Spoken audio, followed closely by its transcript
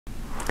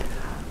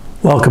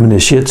Welcome,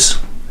 initiates.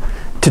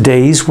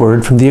 Today's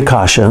word from the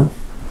Akasha,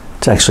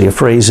 it's actually a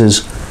phrase,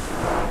 is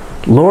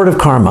Lord of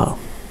Karma.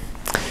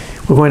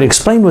 We're going to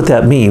explain what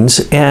that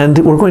means, and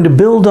we're going to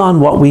build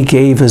on what we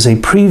gave as a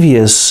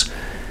previous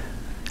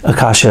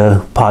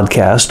Akasha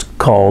podcast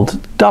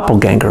called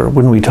Doppelganger,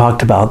 when we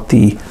talked about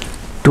the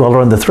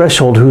dweller on the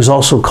threshold, who's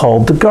also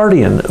called the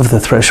guardian of the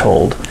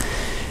threshold.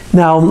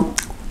 Now,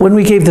 when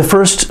we gave the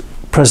first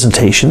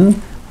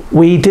presentation,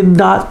 we did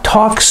not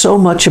talk so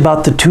much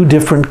about the two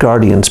different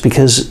guardians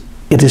because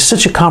it is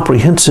such a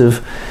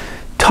comprehensive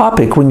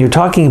topic when you're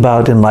talking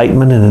about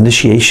enlightenment and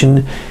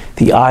initiation,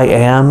 the I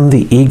am,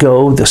 the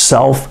ego, the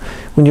self.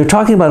 When you're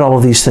talking about all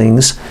of these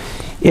things,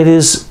 it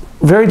is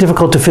very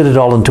difficult to fit it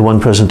all into one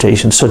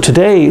presentation. So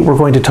today we're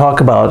going to talk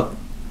about,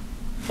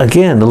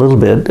 again, a little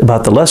bit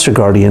about the lesser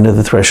guardian of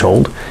the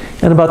threshold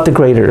and about the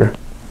greater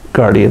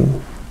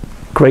guardian.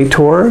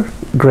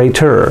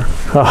 Greater.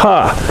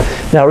 Haha.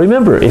 Now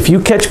remember, if you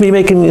catch me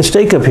making a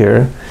mistake up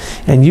here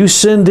and you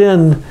send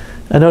in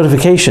a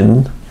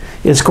notification,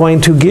 it's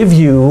going to give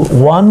you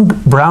 1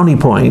 brownie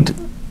point.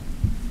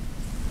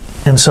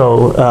 And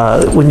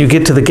so when you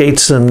get to the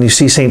gates and you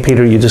see St.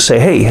 Peter, you just say,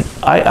 hey,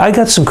 I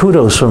got some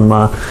kudos from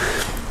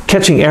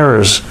catching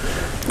errors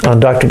on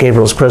Dr.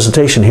 Gabriel's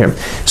presentation here.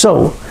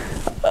 So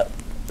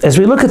as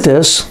we look at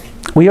this,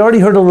 we already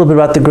heard a little bit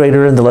about the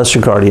greater and the lesser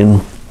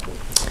guardian.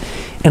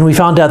 And we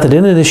found out that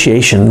in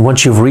initiation,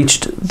 once you've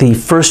reached the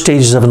first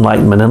stages of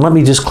enlightenment, and let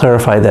me just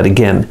clarify that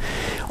again,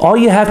 all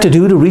you have to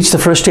do to reach the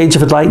first stage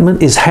of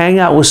enlightenment is hang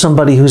out with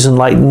somebody who's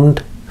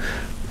enlightened,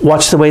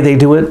 watch the way they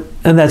do it,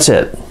 and that's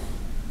it.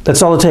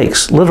 That's all it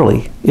takes,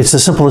 literally. It's the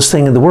simplest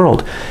thing in the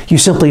world. You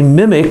simply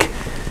mimic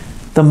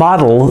the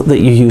model that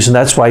you use, and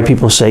that's why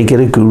people say get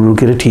a guru,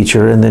 get a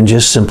teacher, and then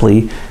just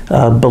simply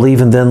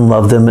believe in them,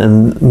 love them,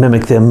 and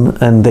mimic them,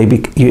 and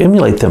you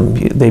emulate them.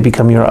 They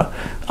become your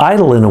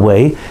idol in a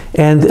way,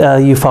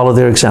 and you follow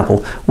their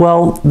example.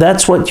 Well,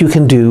 that's what you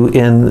can do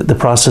in the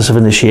process of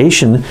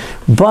initiation,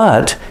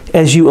 but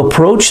as you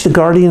approach the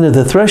guardian of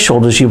the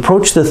threshold, as you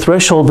approach the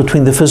threshold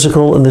between the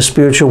physical and the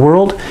spiritual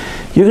world,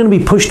 you're going to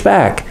be pushed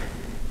back,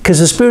 because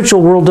the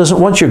spiritual world doesn't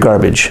want your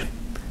garbage.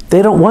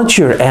 They don't want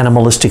your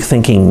animalistic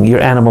thinking, your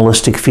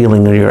animalistic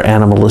feeling, or your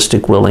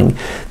animalistic willing.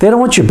 They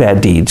don't want your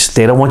bad deeds.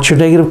 They don't want your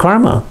negative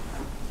karma.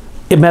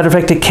 As a matter of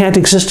fact, it can't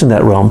exist in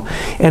that realm.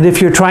 And if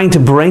you're trying to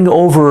bring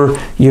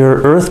over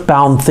your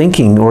earthbound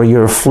thinking or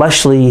your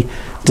fleshly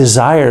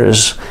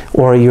desires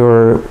or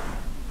your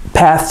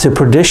path to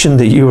perdition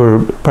that you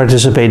were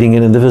participating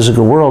in the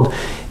physical world,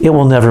 it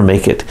will never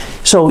make it.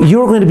 So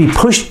you're going to be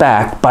pushed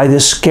back by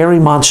this scary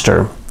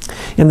monster.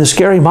 In the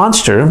scary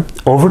monster,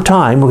 over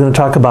time, we're going to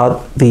talk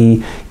about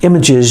the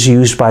images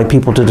used by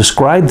people to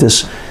describe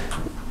this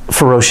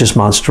ferocious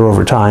monster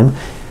over time.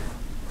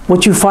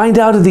 What you find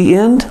out at the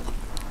end,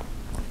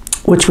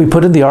 which we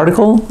put in the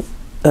article,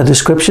 a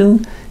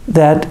description,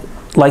 that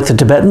like the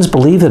Tibetans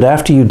believe that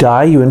after you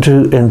die, you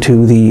enter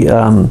into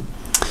the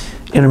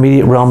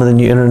intermediate realm, and then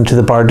you enter into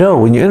the bardo.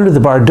 When you enter the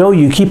bardo,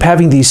 you keep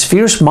having these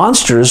fierce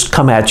monsters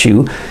come at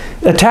you,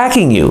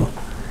 attacking you.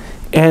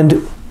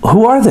 And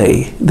who are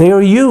they? They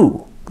are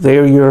you. They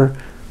are your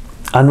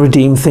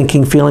unredeemed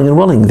thinking, feeling, and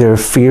willing. They're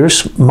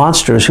fierce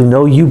monsters who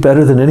know you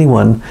better than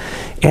anyone,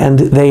 and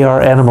they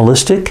are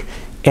animalistic,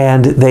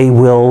 and they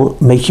will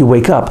make you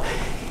wake up.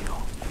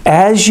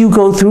 As you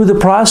go through the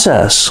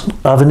process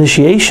of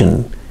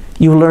initiation,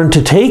 you learn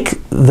to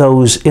take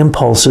those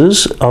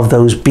impulses of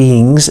those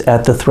beings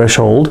at the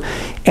threshold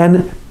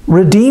and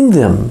redeem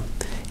them.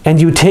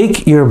 And you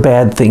take your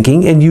bad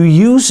thinking and you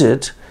use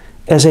it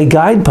as a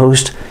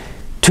guidepost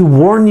to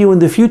warn you in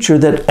the future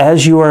that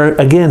as you are,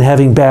 again,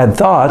 having bad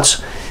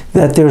thoughts,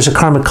 that there's a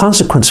karmic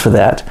consequence for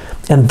that.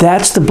 And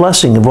that's the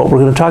blessing of what we're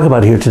going to talk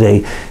about here today,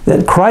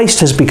 that Christ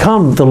has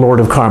become the Lord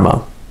of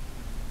Karma.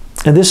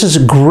 And this is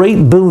a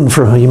great boon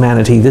for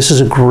humanity. This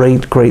is a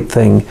great, great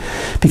thing,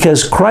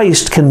 because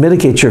Christ can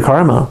mitigate your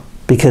karma,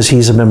 because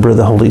he's a member of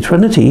the Holy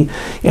Trinity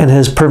and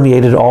has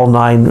permeated all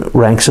 9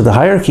 ranks of the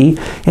hierarchy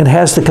and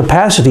has the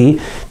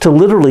capacity to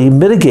literally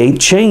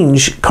mitigate,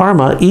 change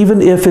karma,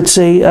 even if it's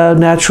a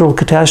natural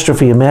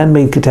catastrophe, a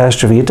man-made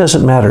catastrophe. It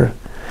doesn't matter.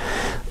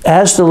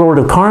 As the Lord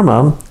of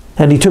Karma,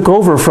 and he took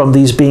over from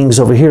these beings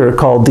over here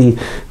called the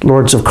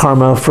Lords of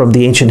Karma from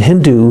the ancient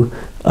Hindu,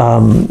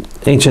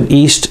 ancient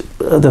East,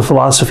 the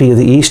philosophy of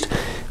the East.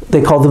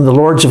 They called them the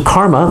Lords of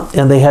Karma,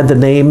 and they had the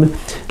name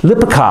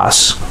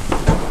Lipikas.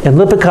 And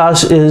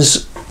Lipikas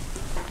is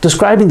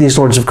describing these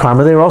Lords of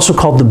Karma. They're also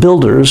called the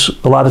Builders.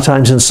 A lot of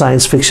times in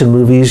science fiction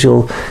movies,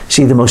 you'll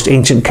see the most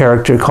ancient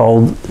character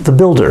called the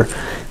Builder.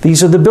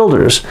 These are the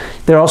Builders.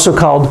 They're also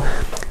called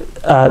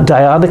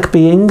Dionic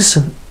beings,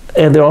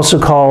 and they're also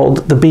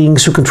called the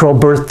beings who control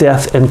birth,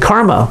 death, and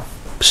karma.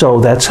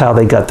 So that's how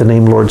they got the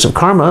name Lords of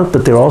Karma,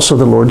 but they're also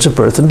the Lords of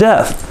birth and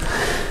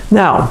death.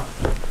 Now,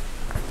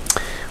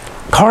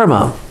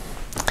 karma.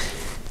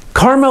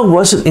 Karma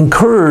wasn't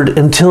incurred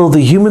until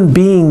the human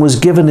being was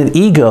given an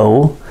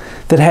ego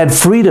that had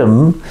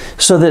freedom,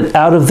 so that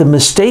out of the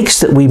mistakes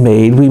that we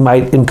made, we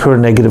might incur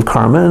negative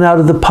karma, and out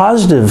of the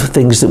positive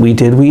things that we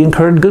did, we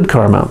incurred good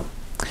karma.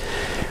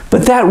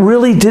 But that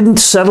really didn't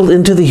settle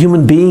into the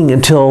human being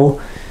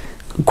until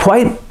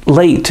quite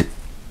late.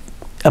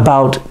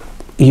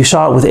 You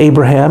saw it with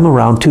Abraham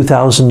around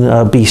 2000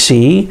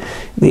 BC,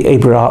 the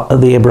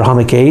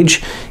Abrahamic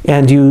age,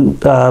 and you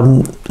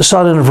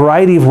saw it in a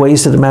variety of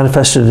ways that it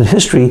manifested in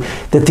history,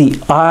 that the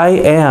I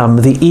am,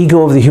 the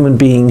ego of the human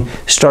being,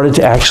 started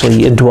to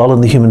actually indwell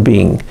in the human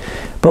being.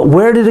 But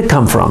where did it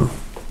come from?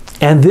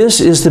 And this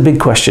is the big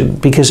question,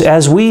 because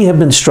as we have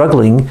been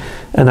struggling,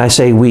 and I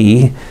say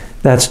we,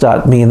 that's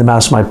not me and the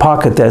mouse in my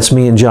pocket, that's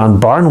me and John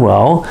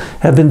Barnwell,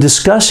 have been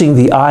discussing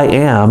the I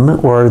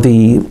am, or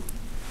the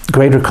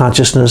greater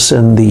consciousness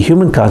and the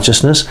human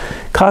consciousness,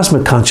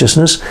 cosmic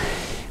consciousness,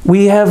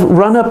 we have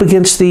run up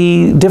against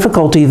the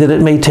difficulty that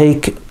it may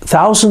take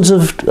thousands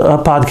of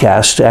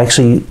podcasts to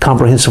actually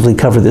comprehensively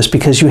cover this,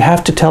 because you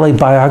have to tell a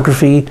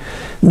biography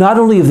not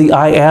only of the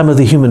I am of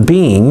the human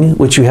being,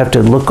 which you have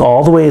to look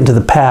all the way into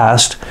the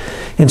past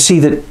and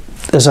see that,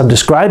 as I'm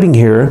describing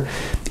here,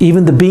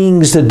 even the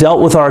beings that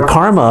dealt with our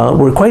karma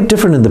were quite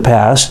different in the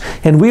past,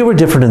 and we were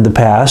different in the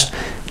past,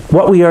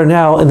 what we are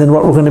now, and then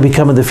what we're going to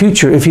become in the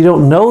future. If you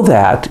don't know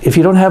that, if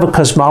you don't have a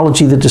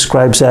cosmology that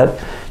describes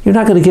that, you're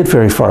not going to get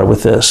very far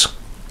with this.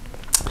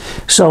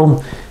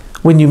 So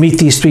when you meet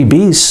these three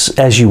beasts,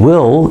 as you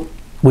will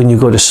when you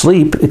go to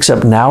sleep,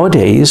 except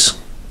nowadays,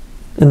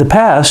 in the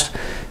past,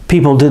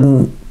 people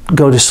didn't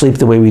go to sleep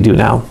the way we do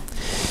now.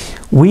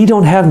 We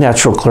don't have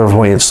natural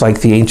clairvoyance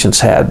like the ancients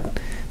had.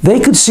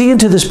 They could see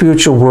into the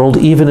spiritual world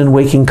even in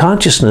waking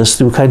consciousness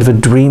through kind of a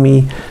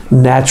dreamy,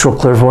 natural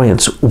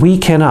clairvoyance. We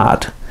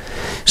cannot.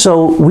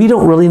 So we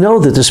don't really know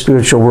that the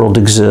spiritual world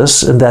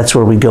exists, and that's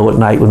where we go at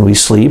night when we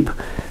sleep.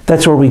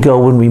 That's where we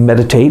go when we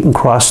meditate and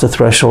cross the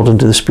threshold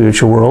into the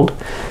spiritual world.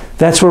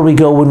 That's where we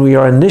go when we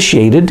are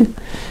initiated,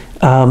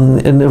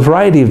 in a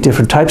variety of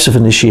different types of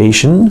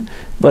initiation.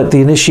 But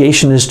the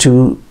initiation is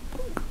to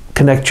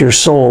connect your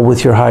soul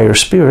with your higher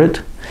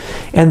spirit.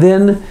 And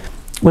then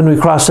when we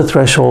cross the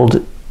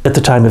threshold at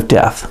the time of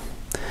death.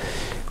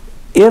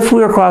 If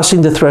we are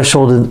crossing the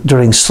threshold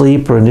during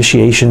sleep or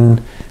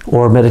initiation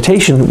or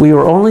meditation, we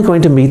are only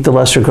going to meet the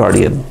lesser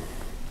guardian,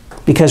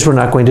 because we're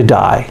not going to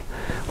die.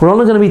 We're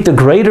only going to meet the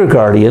greater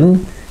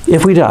guardian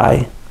if we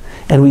die,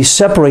 and we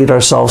separate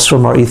ourselves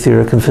from our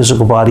etheric and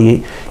physical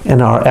body,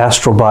 and our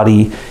astral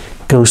body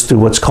goes through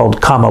what's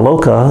called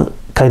kamaloka,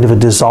 kind of a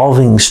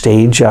dissolving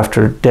stage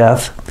after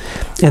death.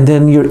 And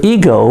then your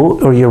ego,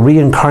 or your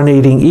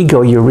reincarnating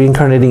ego, your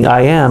reincarnating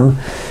I am,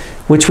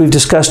 which we've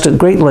discussed at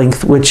great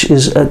length, which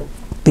is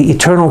the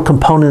eternal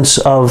components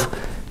of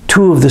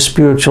two of the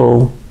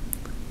spiritual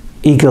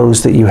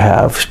egos that you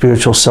have,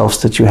 spiritual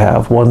selves that you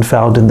have, one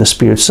found in the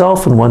Spirit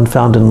Self and one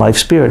found in Life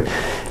Spirt.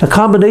 A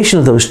combination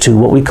of those two,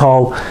 what we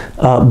call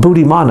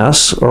Buddhi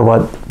Manas, or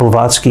what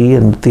Blavatsky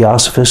and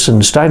Theosophists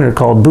and Steiner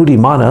called Buddhi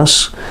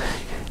Manas.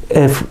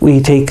 If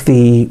we take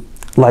the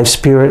Life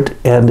Spirit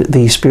and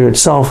the Spirit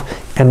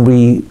Self and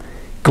we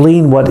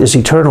glean what is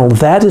eternal,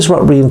 that is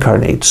what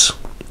reincarnates.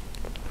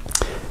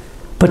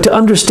 But to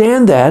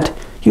understand that,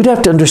 you'd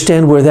have to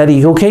understand where that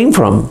ego came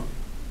from.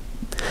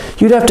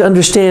 You'd have to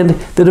understand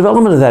the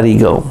development of that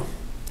ego.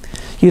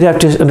 You'd have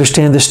to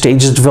understand the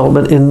stages of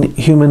development in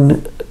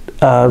human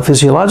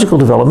physiological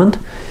development.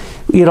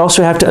 You'd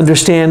also have to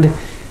understand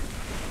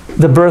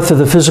the birth of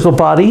the physical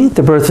body,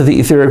 the birth of the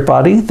etheric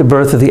body, the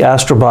birth of the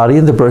astral body,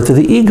 and the birth of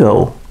the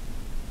ego.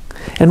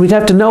 And we'd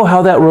have to know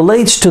how that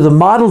relates to the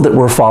model that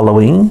we're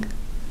following,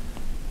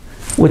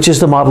 which is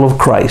the model of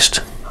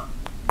Christ.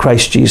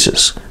 Christ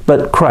Jesus.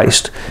 But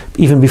Christ,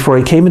 even before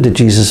he came into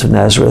Jesus of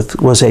Nazareth,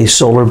 was a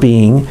solar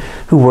being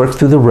who worked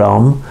through the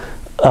realm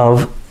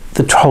of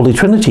the Holy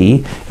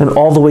Trinity and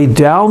all the way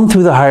down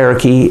through the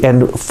hierarchy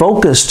and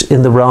focused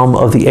in the realm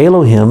of the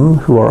Elohim,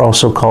 who are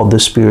also called the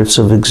spirits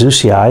of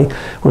exousiae,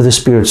 or the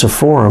spirits of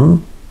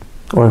form,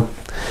 or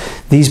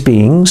these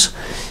beings,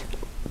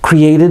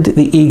 created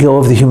the ego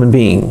of the human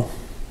being.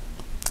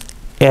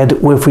 And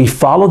if we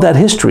follow that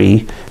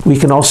history, we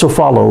can also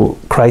follow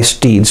Christ's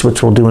deeds,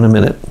 which we'll do in a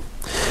minute.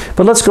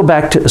 But let's go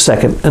back to a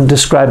second and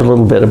describe a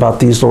little bit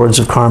about these lords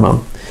of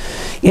karma.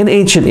 In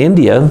ancient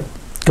India,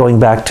 going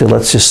back to,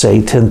 let's just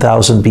say,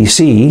 10,000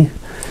 BC,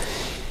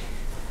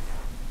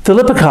 the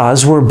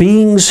Lipikas were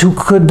beings who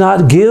could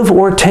not give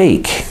or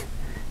take.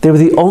 They were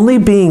the only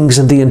beings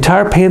in the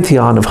entire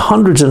pantheon of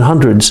hundreds and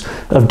hundreds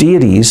of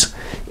deities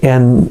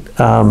and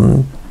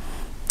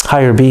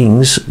higher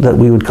beings that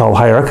we would call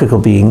hierarchical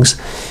beings.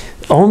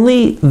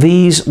 Only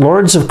these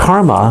lords of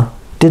karma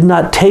did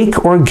not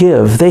take or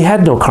give. They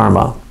had no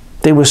karma.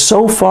 They were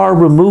so far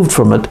removed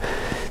from it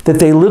that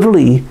they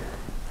literally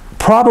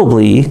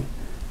probably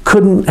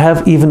couldn't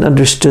have even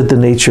understood the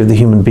nature of the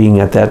human being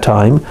at that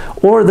time,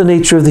 or the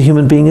nature of the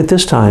human being at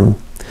this time.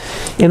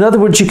 In other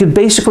words, you could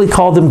basically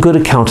call them good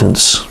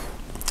accountants.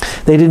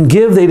 They didn't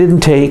give, they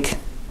didn't take,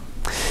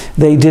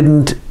 they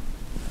didn't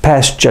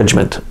pass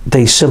judgment.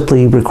 They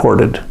simply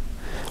recorded.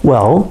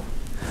 Well,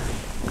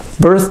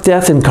 birth,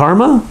 death, and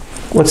karma,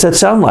 What's that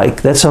sound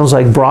like? That sounds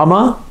like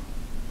Brahma,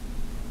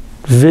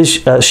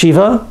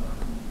 Shiva,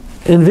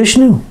 and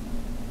Vishnu.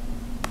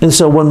 And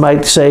so one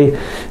might say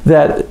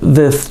that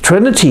the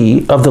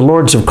trinity of the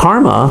lords of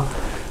karma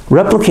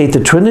replicate the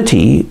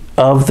trinity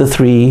of the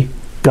three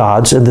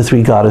gods and the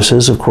three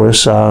goddesses, of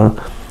course,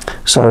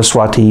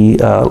 Saraswati,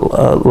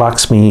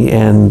 Lakshmi,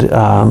 and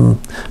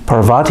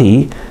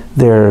Parvati,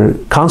 their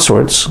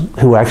consorts,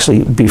 who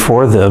actually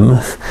before them,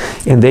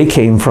 and they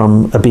came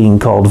from a being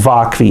called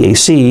Vak,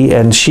 V-A-C,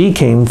 and she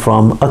came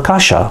from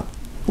Akasha,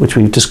 which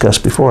we've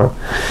discussed before.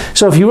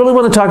 So if you really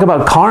want to talk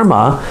about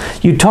karma,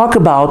 you talk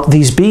about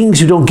these beings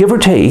who don't give or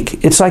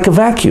take. It's like a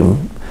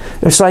vacuum.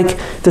 It's like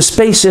the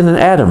space in an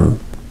atom.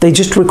 They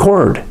just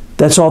record.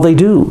 That's all they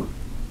do.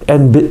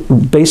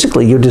 And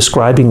basically, you're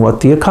describing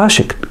what the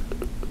Akashic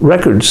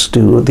records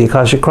do, the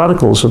Akashic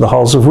Chronicles or the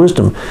Halls of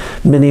Wisdom.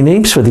 Many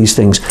names for these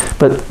things,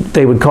 but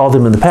they would call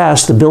them in the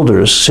past the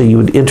builders. So you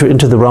would enter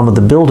into the realm of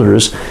the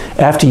builders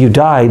after you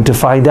died to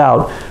find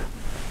out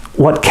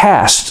what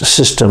caste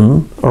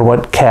system or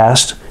what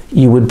caste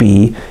you would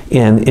be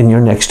in your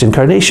next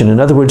incarnation. In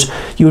other words,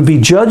 you would be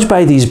judged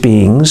by these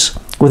beings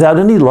without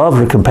any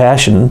love or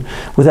compassion,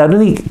 without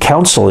any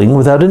counseling,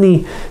 without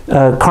any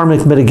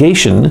karmic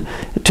mitigation,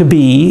 to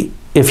be,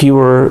 if you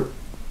were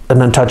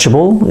an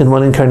untouchable in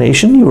one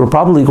incarnation, you were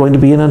probably going to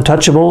be an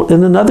untouchable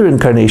in another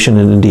incarnation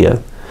in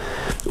India.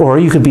 Or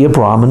you could be a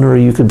Brahmin, or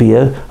you could be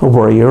a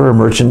warrior or a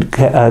merchant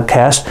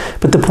caste.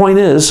 But the point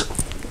is,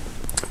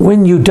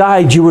 when you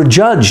died, you were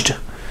judged.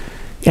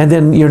 And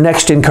then your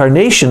next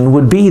incarnation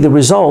would be the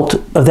result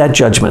of that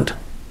judgment.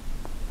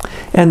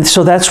 And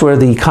so that's where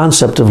the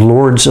concept of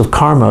lords of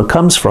karma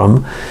comes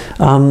from.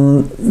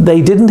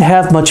 They didn't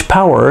have much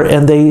power,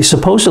 and they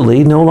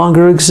supposedly no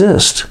longer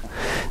exist.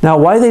 Now,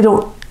 why they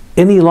don't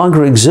any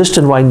longer exist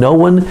and why no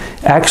one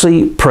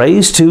actually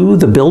prays to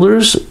the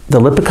builders, the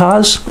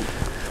Lipikas,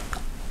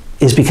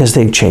 is because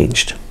they've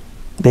changed.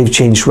 They've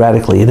changed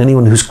radically, and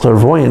anyone who's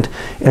clairvoyant,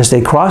 as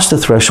they cross the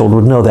threshold,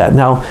 would know that.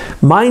 Now,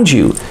 mind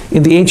you,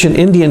 in the ancient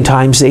Indian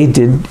times, they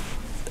did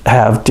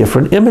have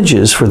different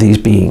images for these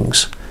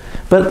beings.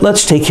 But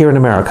let's take here in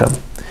America.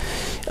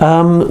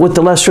 With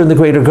the Lesser and the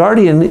Greater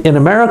Guardian, in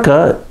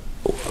America,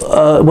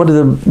 one of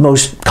the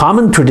most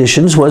common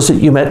traditions was that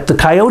you met the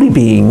coyote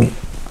being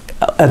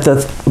at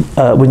the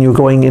when you were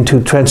going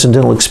into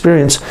transcendental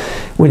experience,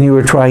 when you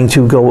were trying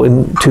to go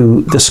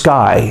into the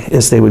sky,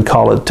 as they would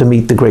call it, to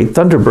meet the great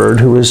Thunderbird,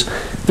 who is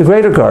the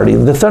Greater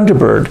Guardian, the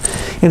Thunderbird.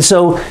 And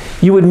so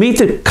you would meet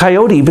the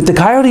coyote, but the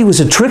coyote was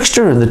a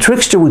trickster, and the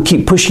trickster would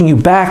keep pushing you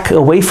back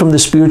away from the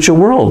spiritual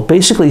world,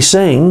 basically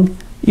saying,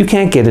 you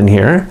can't get in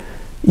here.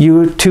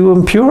 You're too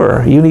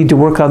impure. You need to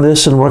work on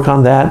this and work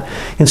on that.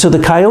 And so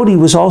the coyote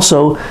was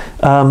also,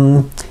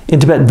 in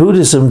Tibetan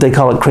Buddhism, they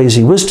call it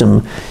crazy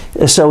wisdom.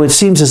 So it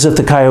seems as if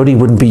the coyote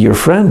wouldn't be your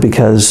friend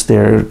because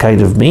they're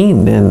kind of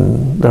mean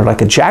and they're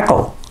like a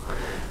jackal,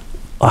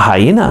 a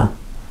hyena.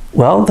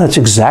 Well, that's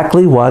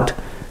exactly what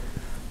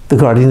the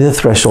guardian of the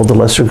threshold, the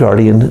lesser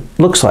guardian,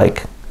 looks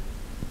like.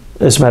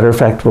 As a matter of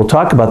fact, we'll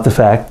talk about the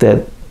fact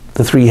that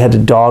the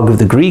three-headed dog of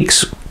the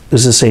Greeks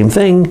is the same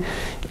thing,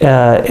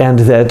 and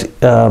that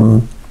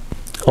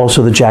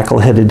also the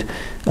jackal-headed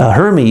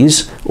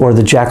Hermes, or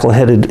the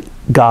jackal-headed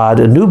god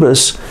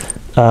Anubis,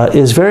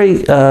 is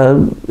very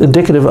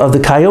indicative of the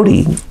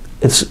coyote.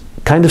 It's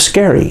kind of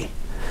scary,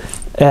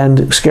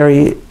 and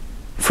scary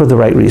for the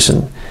right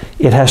reason.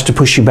 It has to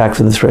push you back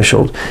from the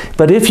threshold.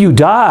 But if you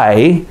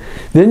die,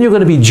 then you're going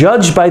to be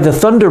judged by the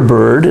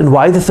Thunderbird. And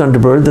why the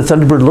Thunderbird? The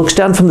Thunderbird looks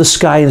down from the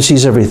sky and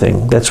sees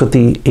everything. That's what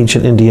the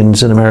ancient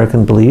Indians and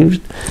Americans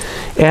believed.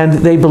 And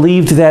they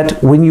believed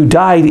that when you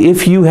died,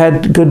 if you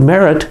had good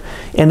merit,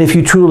 and if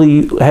you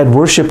truly had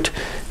worshipped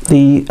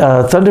the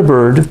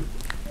Thunderbird,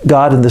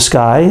 God in the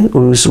sky,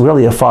 who was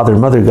really a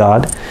father-mother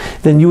God,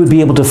 then you would be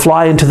able to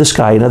fly into the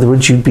sky. In other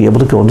words, you'd be able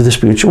to go into the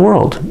spiritual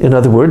world. In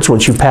other words,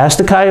 once you passed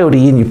the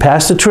coyote and you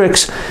passed the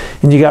tricks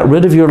and you got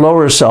rid of your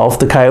lower self,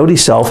 the coyote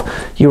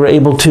self, you were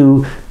able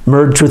to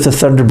merge with the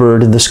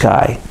Thunderbird in the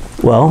sky.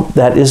 Well,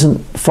 that isn't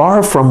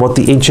far from what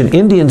the ancient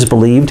Indians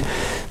believed,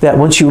 that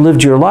once you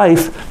lived your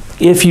life,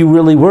 if you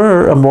really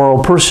were a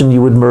moral person,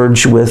 you would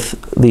merge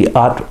with the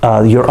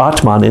your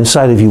Atman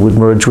inside of you would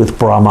merge with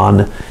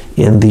Brahman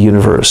in the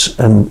universe,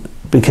 and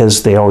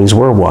because they always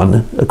were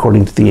one,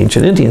 according to the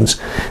ancient Indians.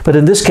 But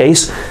in this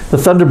case, the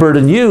Thunderbird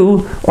and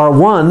you are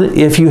one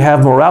if you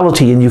have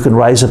morality and you can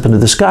rise up into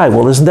the sky.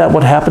 Well, isn't that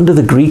what happened to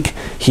the Greek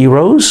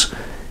heroes?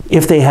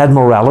 If they had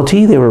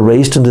morality, they were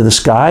raised into the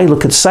sky.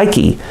 Look at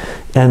Psyche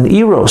and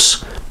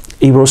Eros.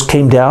 Eros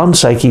came down.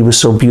 Psyche was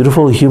so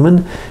beautiful,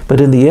 human, but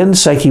in the end,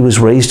 Psyche was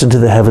raised into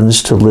the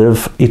heavens to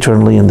live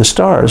eternally in the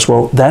stars.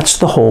 Well, that's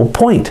the whole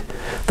point.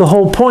 The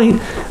whole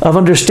point of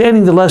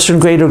understanding the lesser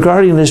and greater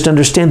guardian is to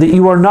understand that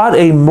you are not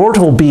a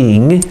mortal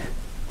being,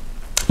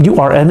 you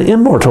are an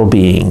immortal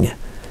being.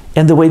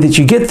 And the way that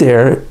you get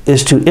there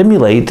is to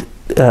emulate,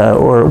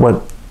 or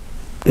what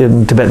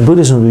in Tibetan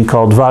Buddhism would be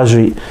called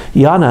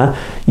Vajrayana.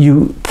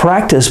 You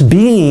practice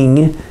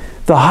being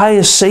the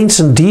highest saints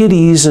and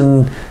deities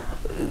and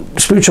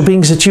spiritual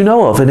beings that you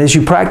know of. And as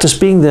you practice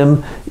being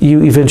them,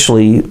 you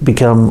eventually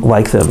become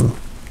like them.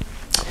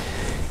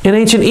 In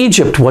ancient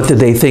Egypt, what did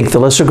they think the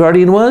lesser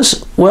guardian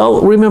was?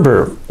 Well,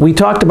 remember, we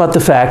talked about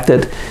the fact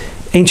that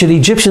ancient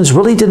Egyptians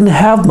really didn't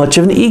have much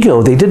of an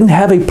ego. They didn't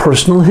have a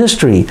personal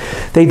history.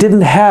 They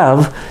didn't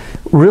have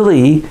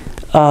really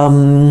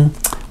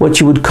what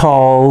you would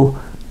call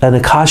an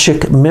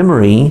Akashic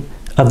memory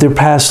of their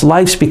past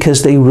lives,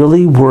 because they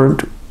really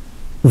weren't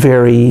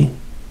very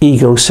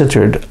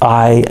ego-centered,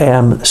 I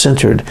am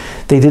centered.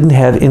 They didn't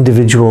have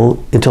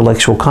individual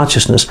intellectual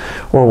consciousness,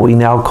 or what we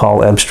now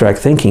call abstract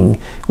thinking,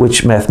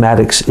 which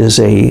mathematics is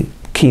a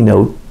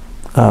keynote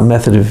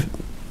method of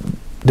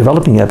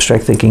developing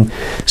abstract thinking.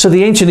 So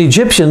the ancient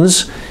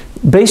Egyptians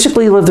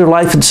basically lived their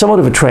life in somewhat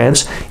of a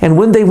trance, and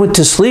when they went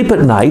to sleep at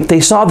night, they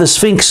saw the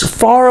Sphinx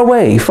far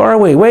away,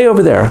 way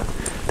over there.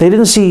 They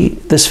didn't see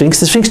the Sphinx.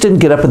 The Sphinx didn't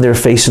get up in their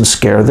face and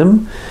scare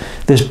them.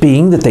 This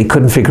being that they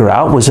couldn't figure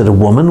out, was it a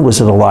woman, was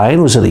it a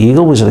lion, was it an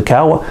eagle, was it a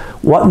cow?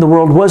 What in the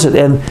world was it?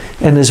 And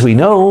as we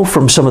know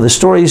from some of the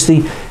stories,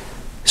 the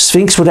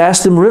Sphinx would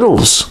ask them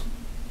riddles.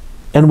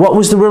 And what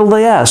was the riddle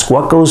they asked?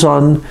 What goes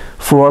on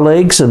 4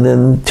 legs, and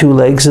then 2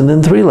 legs, and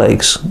then 3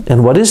 legs?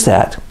 And what is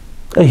that?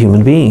 A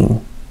human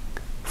being.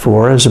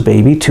 4 as a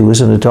baby, 2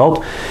 as an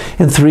adult,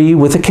 and 3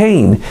 with a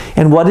cane.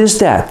 And what is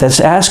that? That's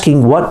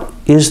asking, what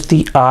is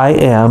the I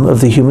am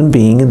of the human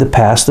being in the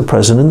past, the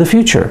present, and the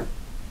future?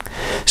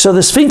 So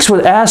the Sphinx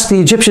would ask the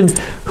Egyptian,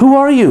 who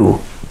are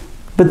you?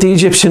 But the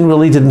Egyptian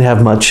really didn't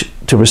have much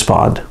to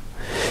respond.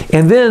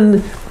 And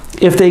then,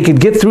 if they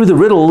could get through the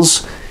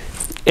riddles,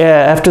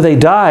 after they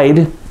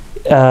died,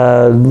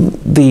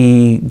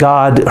 the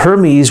god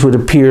Hermes would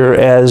appear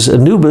as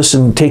Anubis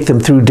and take them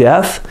through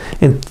death,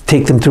 and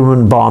take them through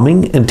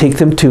embalming, and take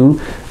them to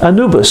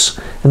Anubis.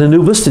 And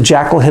Anubis, the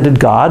jackal-headed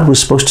god,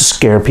 was supposed to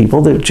scare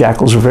people. The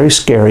jackals were very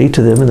scary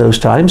to them in those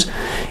times.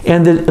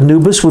 And that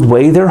Anubis would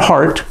weigh their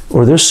heart,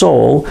 or their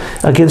soul,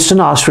 against an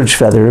ostrich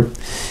feather.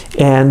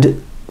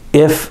 And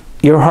if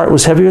your heart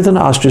was heavier than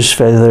an ostrich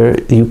feather,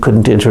 you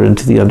couldn't enter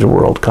into the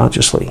underworld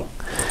consciously.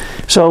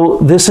 So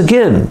this,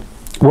 again,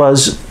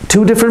 was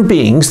 2 different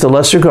beings, the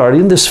lesser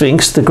guardian, the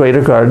Sphinx, the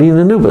greater guardian,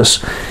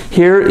 Anubis.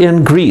 Here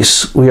in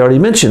Greece, we already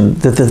mentioned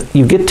that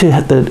you get to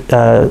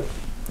the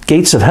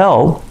gates of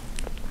hell,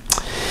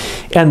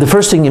 and the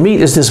first thing you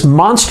meet is this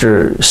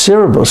monster,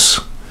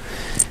 Cerberus,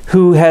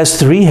 who has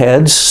 3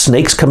 heads,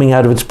 snakes coming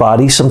out of its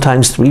body,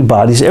 sometimes 3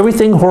 bodies,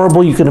 everything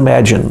horrible you can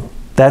imagine.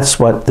 That's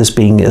what this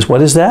being is.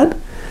 What is that?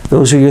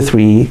 Those are your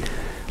 3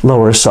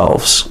 lower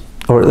selves.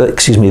 Or,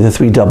 excuse me, the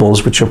 3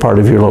 doubles, which are part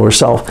of your lower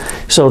self.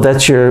 So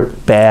that's your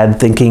bad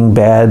thinking,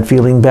 bad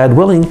feeling, bad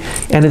willing,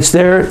 and it's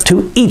there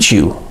to eat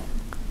you.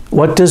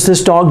 What does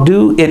this dog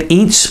do? It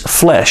eats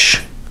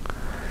flesh.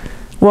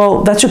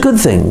 Well, that's a good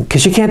thing,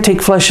 because you can't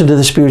take flesh into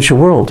the spiritual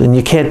world, and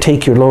you can't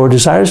take your lower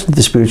desires into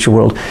the spiritual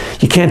world.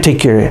 You can't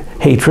take your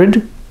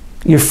hatred,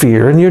 your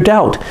fear, and your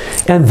doubt.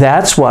 And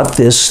that's what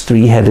this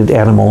 3-headed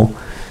animal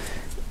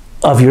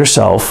of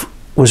yourself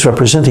was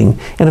representing.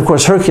 And of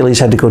course, Hercules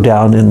had to go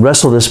down and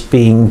wrestle this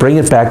being, bring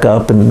it back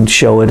up, and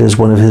show it as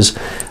one of his,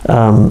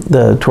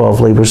 the 12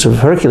 labors of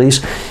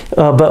Hercules.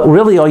 But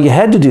really, all you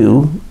had to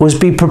do was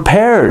be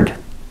prepared.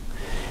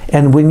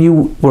 And when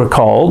you were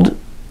called,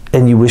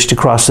 and you wished to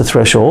cross the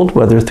threshold,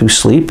 whether through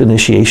sleep,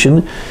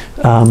 initiation,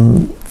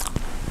 or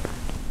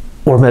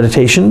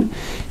meditation,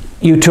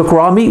 you took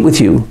raw meat with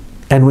you.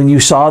 And when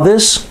you saw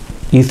this,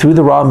 you threw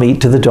the raw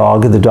meat to the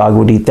dog, and the dog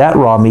would eat that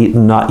raw meat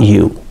and not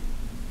you.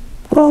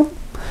 Well,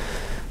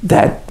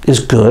 that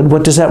is good.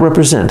 What does that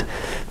represent?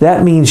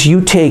 That means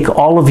you take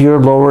all of your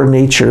lower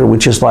nature,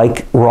 which is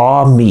like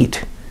raw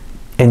meat,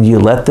 and you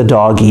let the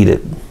dog eat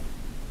it.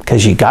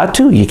 Because you got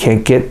to. You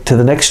can't get to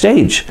the next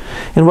stage.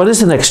 And what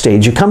is the next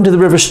stage? You come to the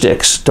river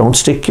Styx. Don't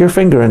stick your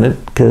finger in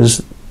it,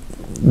 because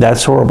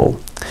that's horrible.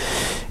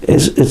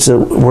 It's the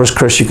worst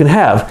curse you can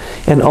have.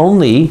 And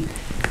only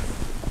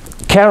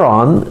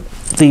Charon,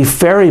 the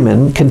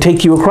ferryman, can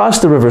take you across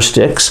the river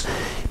Styx.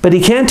 But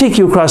he can't take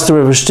you across the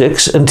river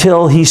Styx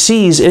until he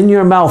sees in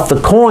your mouth the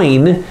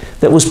coin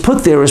that was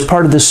put there as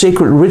part of the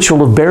sacred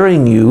ritual of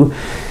burying you.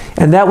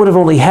 And that would have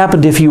only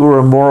happened if you were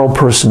a moral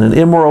person. An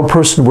immoral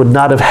person would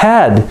not have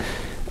had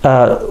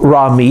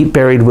raw meat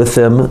buried with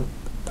them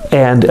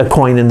and a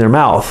coin in their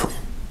mouth.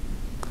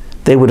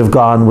 They would have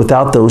gone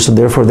without those, and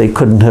therefore they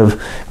couldn't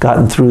have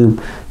gotten through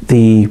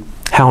the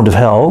hound of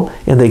hell,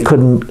 and they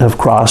couldn't have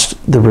crossed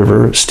the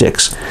river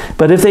Styx.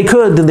 But if they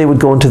could, then they would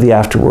go into the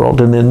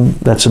afterworld, and then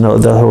that's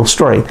the whole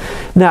story.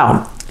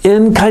 Now,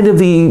 in kind of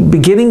the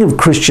beginning of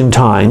Christian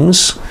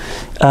times,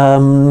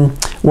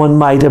 one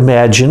might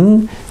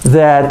imagine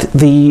that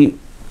the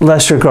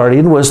lesser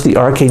guardian was the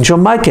Archangel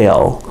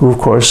Michael, who, of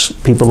course,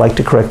 people like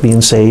to correct me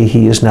and say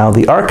he is now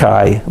the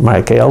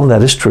Archi-Michael, and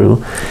that is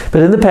true.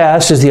 But in the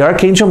past, as the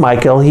Archangel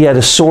Michael, he had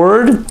a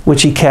sword,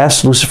 which he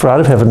cast Lucifer out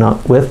of heaven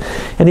with,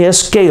 and he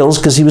has scales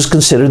because he was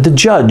considered the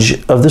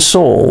judge of the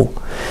soul.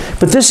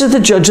 But this is the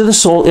judge of the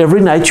soul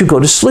every night you go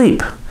to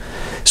sleep.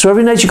 So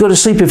every night you go to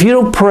sleep, if you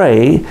don't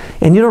pray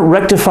and you don't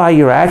rectify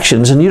your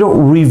actions and you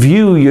don't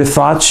review your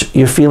thoughts,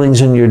 your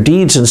feelings, and your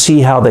deeds and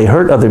see how they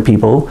hurt other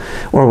people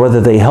or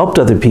whether they helped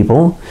other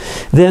people,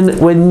 then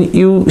when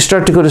you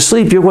start to go to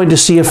sleep, you're going to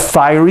see a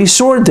fiery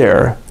sword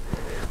there.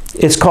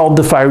 It's called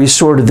the fiery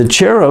sword of the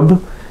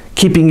cherub,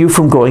 keeping you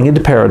from going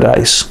into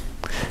paradise.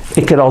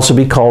 It could also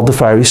be called the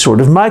fiery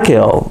sword of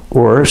Michael,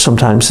 or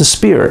sometimes the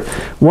spear.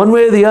 One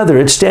way or the other,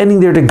 it's standing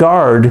there to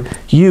guard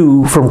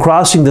you from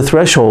crossing the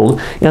threshold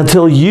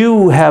until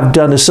you have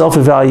done a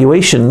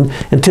self-evaluation,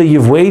 until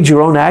you've weighed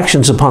your own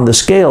actions upon the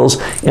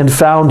scales and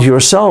found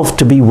yourself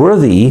to be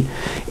worthy,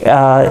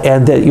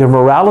 and that your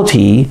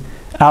morality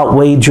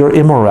outweighed your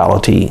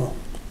immorality.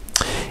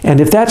 And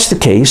if that's the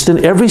case,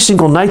 then every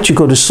single night you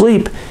go to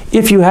sleep,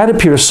 if you had a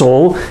pure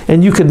soul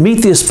and you could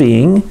meet this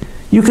being,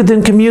 you could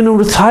then commune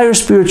with higher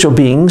spiritual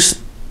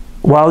beings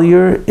while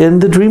you're in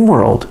the dream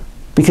world,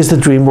 because the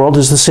dream world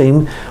is the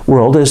same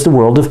world as the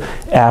world of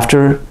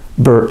after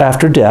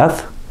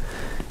death,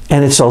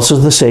 and it's also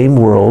the same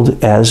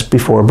world as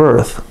before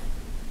birth.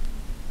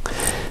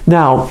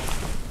 Now,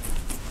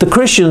 the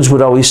Christians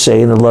would always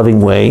say in a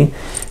loving way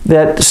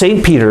that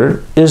St.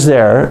 Peter is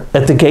there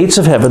at the gates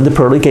of heaven, the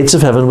pearly gates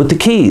of heaven, with the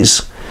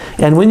keys.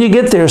 And when you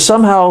get there,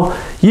 somehow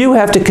you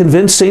have to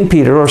convince St.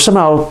 Peter, or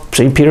somehow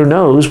St. Peter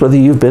knows whether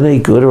you've been a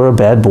good or a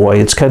bad boy.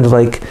 It's kind of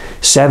like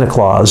Santa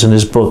Claus in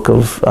his book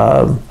of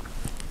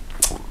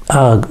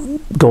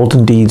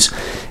Golden Deeds,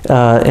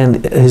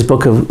 and his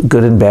book of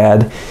Good and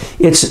Bad.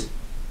 It's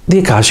the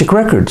Akashic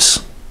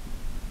Records.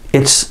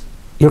 It's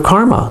your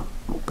karma.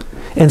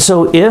 And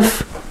so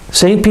if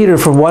St. Peter,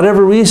 for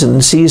whatever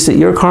reason, sees that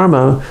your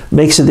karma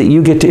makes it that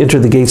you get to enter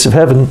the gates of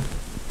heaven,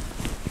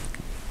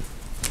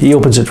 he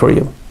opens it for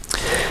you.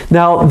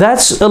 Now,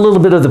 that's a little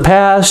bit of the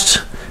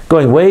past,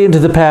 going way into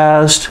the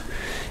past.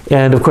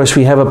 And of course,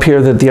 we have up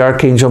here that the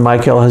Archangel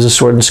Michael has a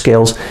sword and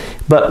scales.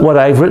 But what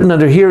I've written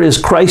under here is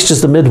Christ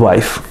is the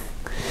midwife.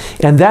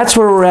 And that's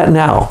where we're at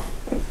now.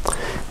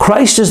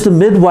 Christ is the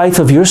midwife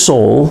of your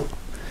soul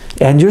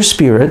and your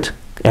spirit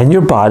and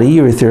your body,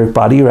 your etheric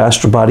body, your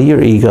astral body,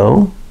 your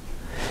ego.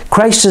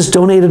 Christ has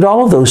donated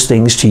all of those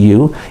things to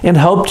you and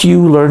helped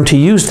you learn to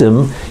use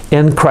them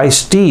in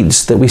Christ's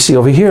deeds that we see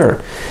over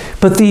here.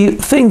 But the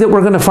thing that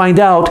we're going to find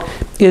out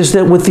is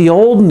that with the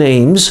old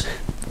names,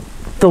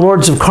 the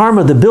lords of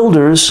karma, the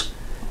builders,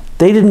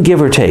 they didn't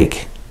give or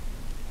take.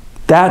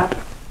 That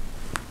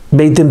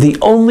made them the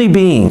only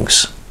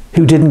beings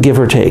who didn't give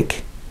or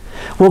take.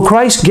 Well,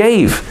 Christ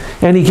gave,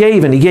 and he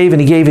gave, and he gave,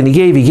 and he gave, and he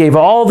gave. He gave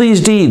all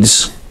these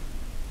deeds,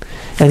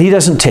 and he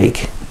doesn't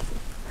take.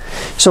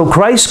 So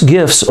Christ's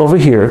gifts over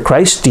here,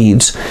 Christ's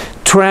deeds,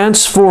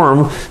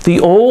 transform the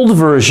old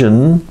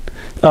version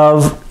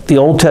of the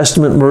Old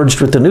Testament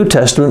merged with the New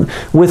Testament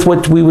with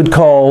what we would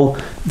call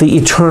the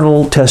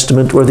Eternal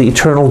Testament or the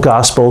Eternal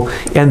Gospel.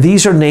 And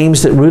these are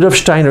names that Rudolf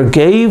Steiner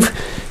gave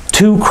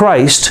to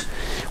Christ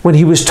when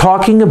he was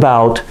talking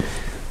about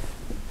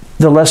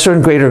the lesser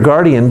and greater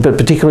guardian, but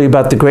particularly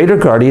about the greater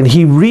guardian.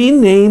 He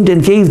renamed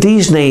and gave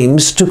these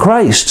names to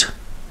Christ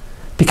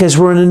because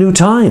we're in a new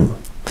time.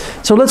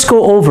 So let's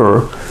go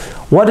over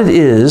what it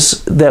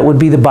is that would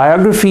be the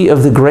biography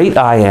of the great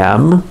I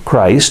Am,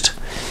 Christ,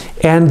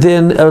 and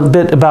then a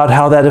bit about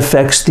how that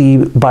affects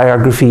the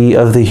biography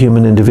of the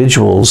human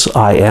individuals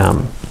I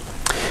Am.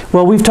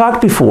 Well, we've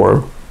talked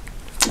before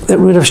that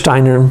Rudolf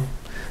Steiner,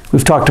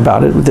 we've talked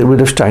about it, that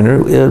Rudolf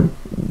Steiner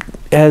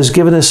has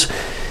given us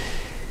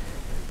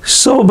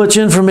so much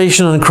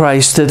information on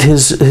Christ that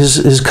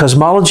his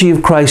cosmology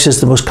of Christ is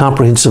the most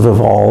comprehensive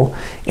of all.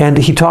 And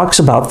he talks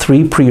about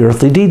 3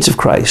 pre-earthly deeds of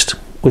Christ,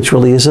 which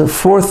really is a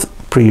 4th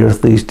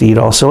pre-earthly deed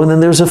also. And then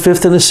there's a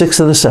 5th and a 6th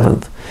and a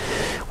 7th.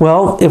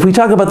 Well, if we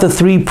talk about the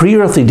 3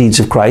 pre-earthly deeds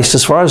of Christ,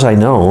 as far as I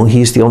know,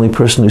 he's the only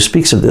person who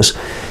speaks of this.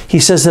 He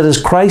says that as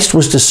Christ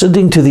was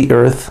descending to the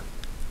earth,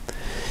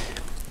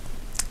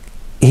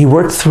 he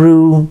worked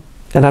through,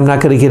 and I'm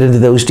not going to get into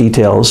those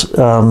details.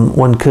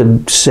 One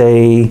could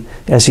say,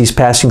 as he's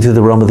passing through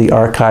the realm of the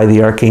archai,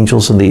 the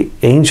archangels, and the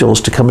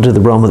angels to come into the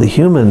realm of the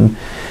human,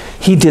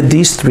 he did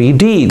these 3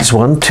 deeds,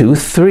 1, 2,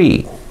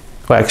 3.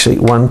 Well, actually,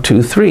 1,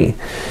 2, 3.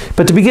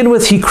 But to begin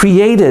with, he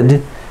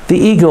created the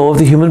ego of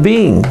the human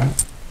being.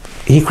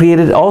 He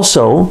created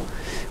also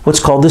what's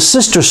called the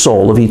sister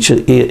soul of each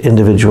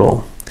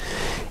individual.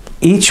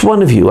 Each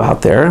one of you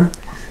out there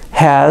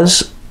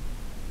has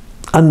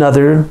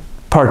another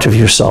part of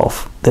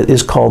yourself that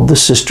is called the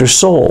sister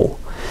soul.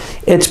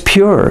 It's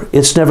pure.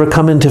 It's never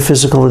come into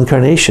physical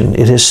incarnation.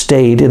 It has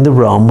stayed in the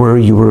realm where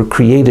you were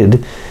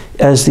created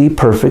as the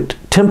perfect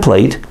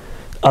template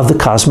of the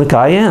cosmic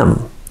I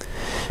Am.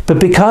 But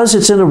because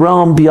it's in a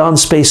realm beyond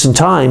space and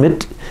time,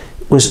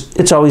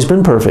 it's always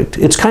been perfect.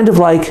 It's kind of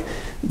like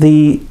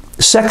the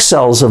sex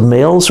cells of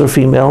males or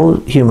female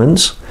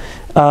humans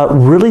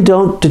really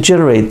don't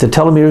degenerate. The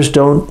telomeres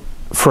don't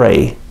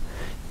fray.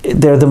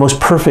 They're the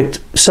most perfect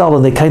cell,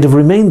 and they kind of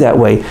remain that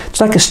way.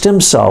 It's like a stem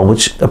cell,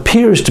 which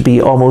appears to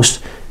be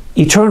almost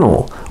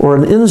eternal, or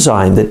an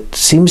enzyme that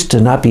seems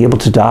to not be able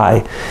to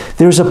die.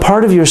 There's a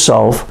part of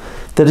yourself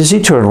that is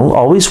eternal,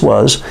 always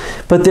was,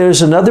 but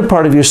there's another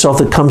part of yourself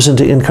that comes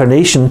into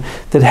incarnation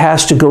that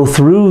has to go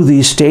through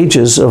these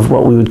stages of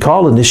what we would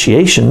call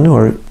initiation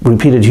or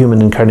repeated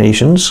human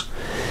incarnations,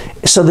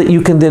 so that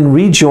you can then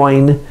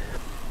rejoin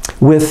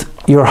with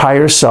your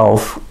higher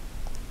self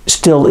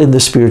still in the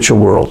spiritual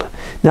world.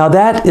 Now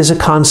that is a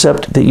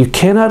concept that you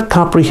cannot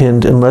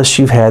comprehend unless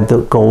you've had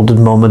the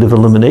golden moment of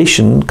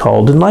illumination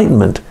called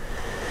enlightenment.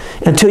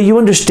 Until you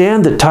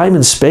understand that time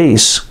and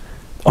space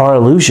are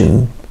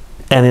illusion,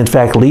 and in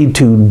fact lead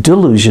to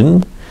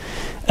delusion,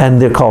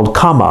 and they're called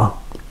kama,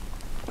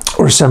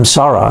 or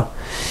samsara,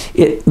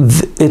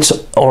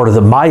 or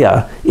the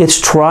maya. It's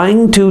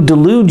trying to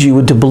delude you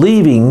into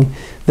believing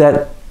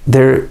that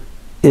there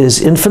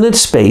is infinite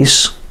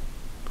space,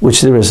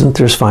 which there isn't,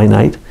 there's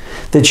finite,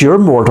 that you're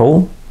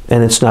mortal,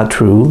 and it's not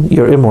true,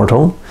 you're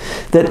immortal,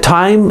 that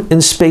time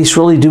and space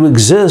really do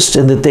exist,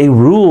 and that they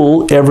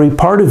rule every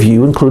part of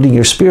you, including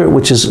your spirit,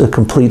 which is a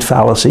complete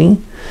fallacy.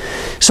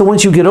 So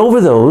once you get over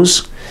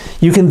those,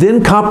 you can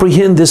then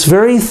comprehend this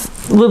very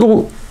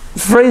little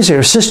phrase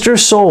here, sister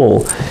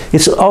soul.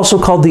 It's also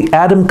called the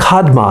Adam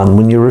Kadmon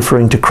when you're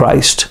referring to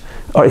Christ.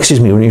 Or excuse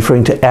me, when you're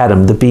referring to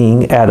Adam, the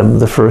being Adam,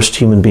 the first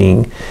human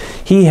being.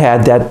 He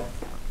had that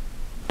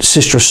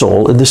sister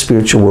soul in the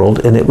spiritual world,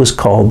 and it was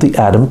called the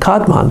Adam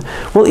Kadmon.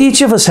 Well,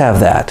 each of us have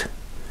that.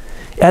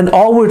 And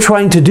all we're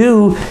trying to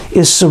do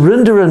is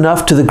surrender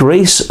enough to the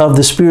grace of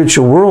the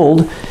spiritual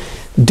world,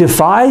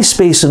 defy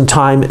space and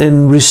time,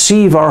 and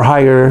receive our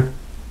higher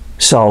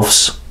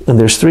selves, and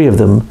there's 3 of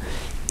them,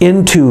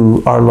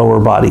 into our lower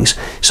bodies.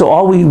 So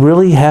all we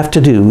really have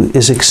to do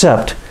is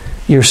accept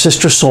your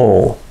sister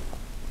soul,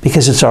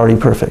 because it's already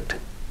perfect.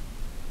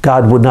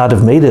 God would not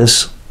have made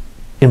us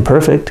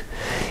imperfect.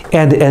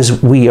 And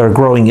as we are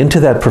growing into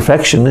that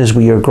perfection, as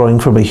we are growing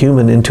from a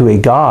human into a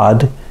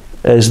God,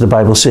 as the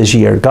Bible says,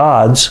 ye are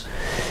gods,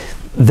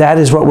 that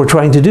is what we're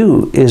trying to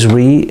do, is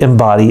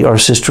re-embody our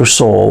sister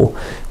soul,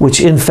 which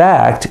in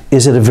fact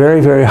is at a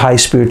very, very high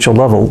spiritual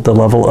level, the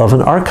level of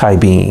an archai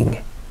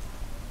being.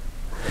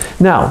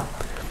 Now,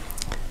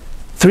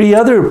 3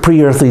 other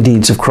pre-earthly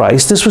deeds of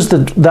Christ. This was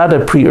not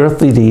a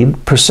pre-earthly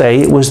deed per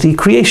se. It was the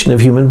creation of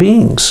human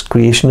beings,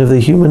 creation of the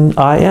human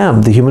I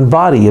am, the human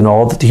body, and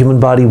all that the human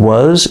body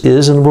was,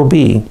 is, and will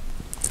be.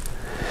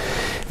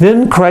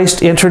 Then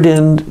Christ entered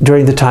in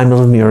during the time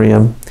of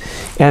Miriam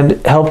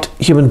and helped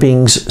human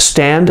beings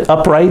stand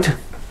upright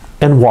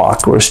and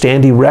walk, or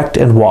stand erect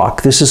and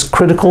walk. This is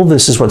critical.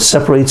 This is what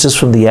separates us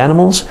from the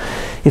animals.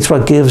 It's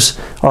what gives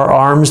our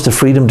arms the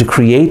freedom to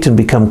create and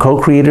become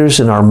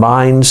co-creators, and our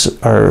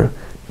minds are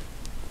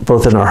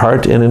both in our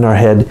heart and in our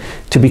head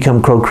to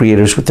become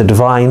co-creators with the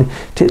divine,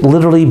 to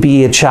literally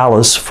be a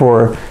chalice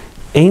for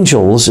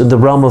angels in the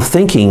realm of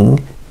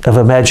thinking, of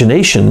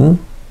imagination,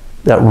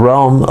 that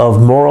realm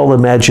of moral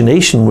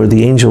imagination where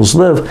the angels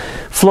live,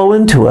 flow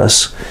into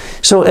us.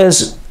 So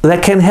as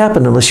that can't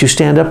happen unless you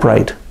stand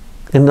upright,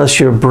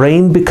 unless your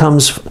brain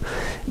becomes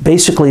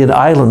basically an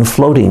island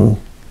floating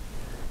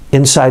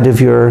inside of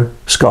your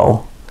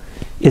skull.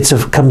 It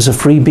becomes a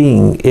free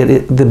being.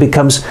 It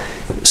becomes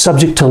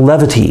subject to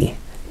levity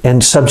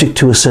and subject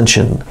to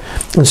ascension.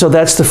 And so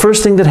that's the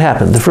first thing that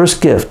happened, the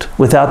first gift.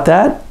 Without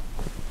that,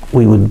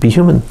 we wouldn't be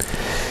human.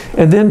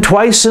 And then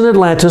twice in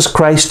Atlantis,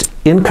 Christ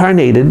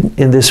incarnated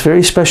in this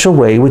very special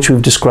way, which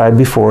we've described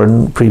before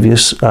in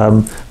previous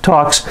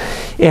talks.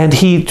 And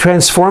he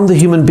transformed the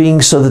human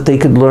beings so that they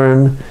could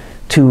learn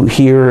to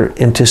hear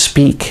and to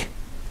speak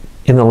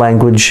in a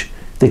language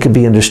that could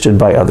be understood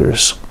by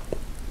others.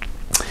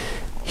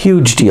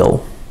 Huge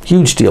deal.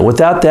 Huge deal.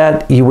 Without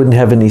that, you wouldn't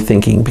have any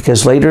thinking,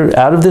 because later,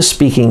 out of this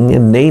speaking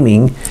and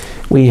naming,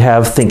 we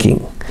have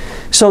thinking.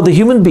 So the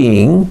human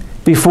being,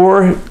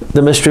 before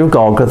the mystery of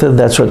Golgotha,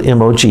 that's what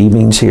MOG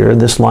means here, and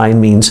this line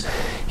means,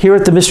 here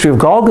at the mystery of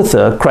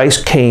Golgotha,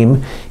 Christ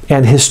came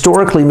and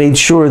historically made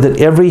sure that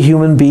every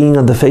human being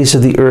on the face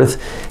of the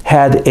earth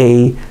had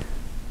an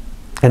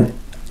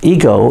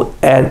ego,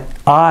 an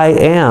I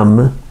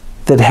am,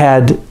 that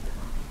had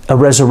a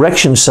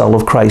resurrection cell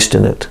of Christ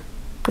in it,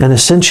 an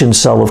ascension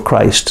cell of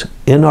Christ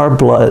in our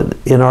blood,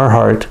 in our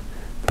heart,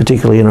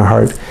 particularly in our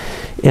heart,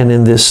 and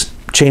in this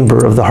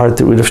chamber of the heart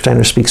that Rudolf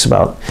Steiner speaks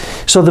about.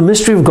 So the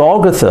mystery of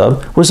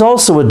Golgotha was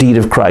also a deed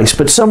of Christ,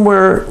 but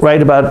somewhere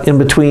right about in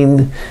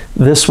between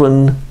this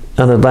one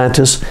on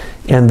Atlantis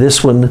and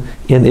this one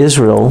in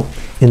Israel,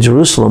 in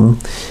Jerusalem,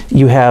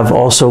 you have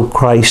also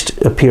Christ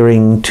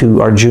appearing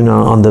to Arjuna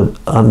on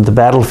the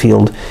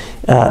battlefield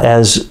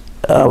as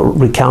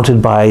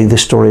recounted by the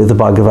story of the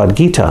Bhagavad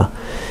Gita.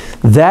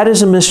 That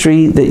is a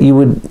mystery that you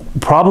would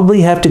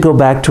probably have to go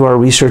back to our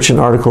research and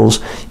articles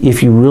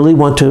if you really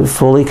want to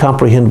fully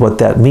comprehend what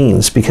that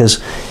means,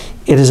 because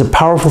it is a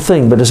powerful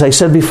thing. But as I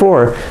said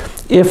before,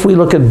 if we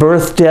look at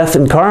birth, death,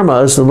 and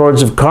karma as the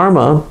lords of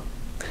karma,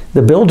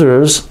 the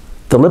builders,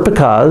 the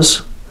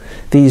lipikas,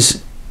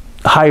 these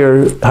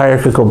higher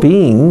hierarchical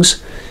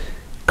beings,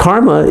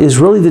 karma is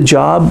really the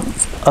job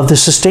of the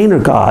sustainer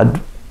God,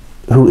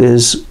 who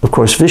is, of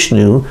course,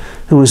 Vishnu,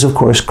 who is, of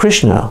course,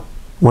 Krishna.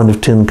 one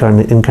of 10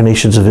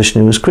 incarnations of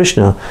Vishnu is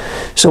Krishna.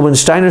 So when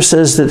Steiner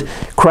says that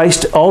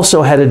Christ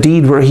also had a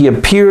deed where he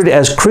appeared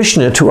as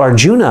Krishna to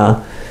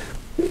Arjuna,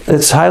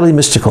 it's highly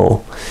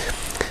mystical.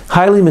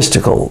 Highly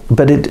mystical,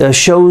 but it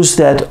shows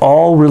that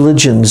all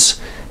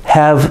religions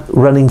have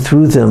running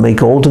through them a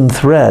golden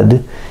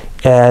thread,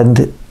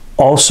 and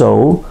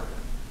also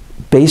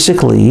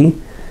basically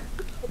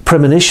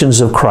premonitions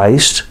of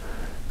Christ,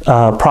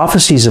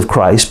 prophecies of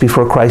Christ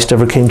before Christ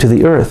ever came to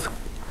the earth.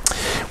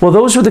 Well,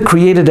 those are the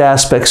created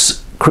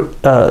aspects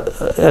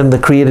and the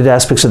created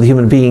aspects of the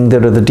human being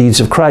that are the deeds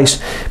of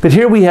Christ. But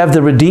here we have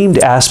the redeemed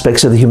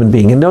aspects of the human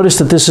being. And notice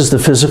that this is the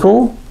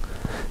physical,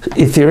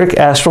 etheric,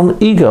 astral,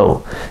 and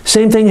ego.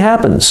 Same thing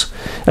happens.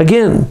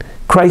 Again,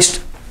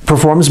 Christ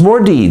performs more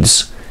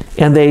deeds,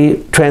 and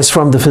they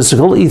transform the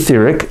physical,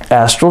 etheric,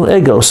 astral,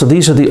 and ego. So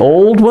these are the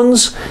old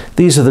ones.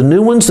 These are the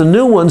new ones. The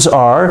new ones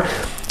are,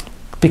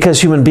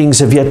 because human beings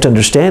have yet to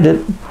understand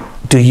it,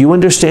 do you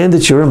understand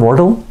that you're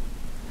immortal?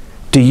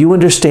 Do you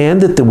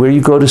understand that where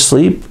you go to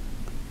sleep,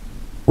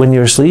 when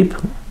you're asleep,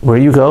 where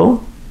you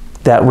go,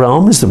 that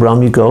realm is the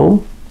realm you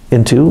go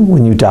into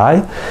when you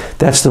die?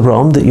 That's the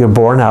realm that you're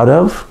born out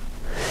of.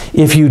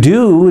 If you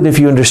do, and if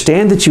you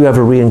understand that you have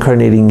a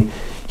reincarnating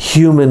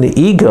human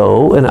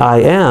ego, and I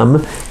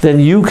am, then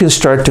you can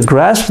start to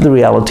grasp the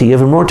reality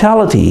of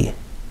immortality.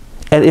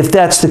 And if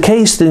that's the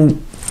case,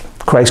 then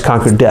Christ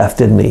conquered death,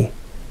 didn't he?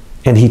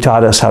 And he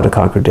taught us how to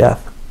conquer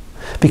death.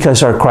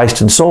 Because our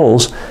Christian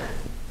souls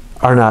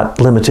are not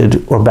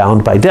limited or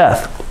bound by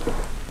death.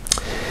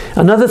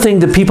 Another thing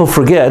that people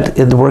forget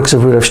in the works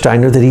of Rudolf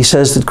Steiner, that he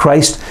says that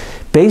Christ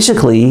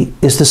basically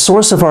is the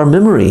source of our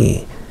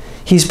memory.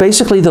 He's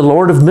basically the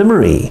Lord of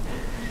memory.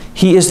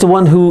 He is the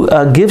one who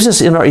gives us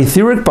in our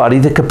etheric body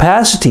the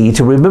capacity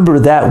to remember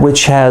that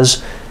which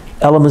has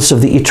elements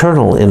of the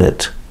eternal in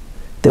it,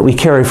 that we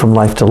carry from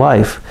life to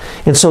life.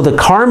 And so the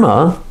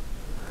karma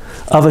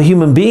of a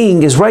human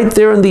being is right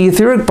there in the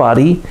etheric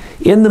body,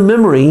 in the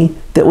memory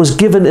that was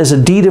given as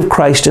a deed of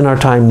Christ in our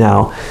time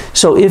now.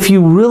 So if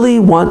you really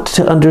want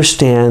to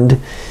understand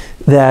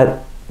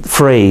that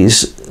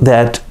phrase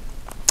that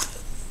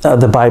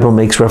the Bible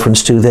makes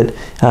reference to,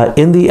 that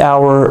in the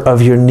hour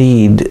of your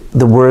need,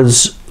 the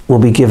words will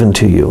be given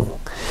to you.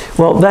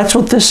 Well, that's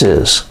what this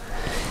is.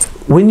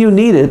 When you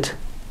need it,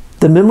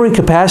 the memory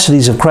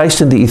capacities of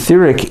Christ in the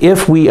etheric,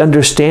 if we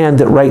understand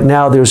that right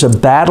now there's a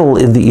battle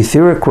in the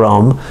etheric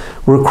realm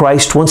where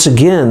Christ once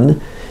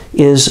again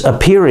is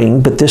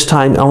appearing, but this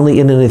time only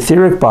in an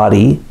etheric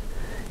body,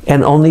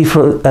 and only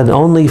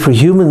for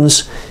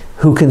humans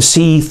who can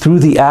see through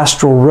the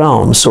astral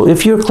realm. So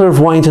if you're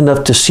clairvoyant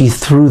enough to see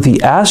through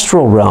the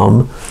astral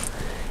realm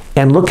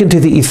and look into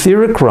the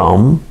etheric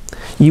realm,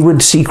 you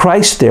would see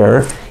Christ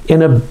there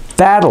in a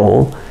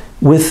battle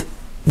with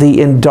the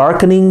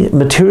endarkening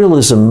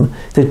materialism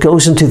that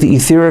goes into the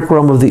etheric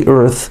realm of the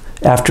earth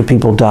after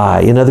people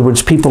die. In other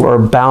words, people are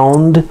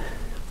bound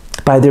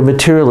by their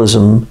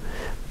materialism,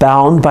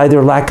 bound by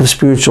their lack of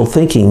spiritual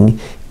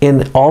thinking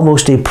in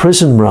almost a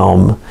prison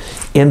realm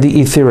in the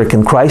etheric.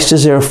 And Christ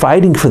is there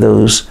fighting for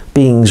those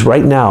beings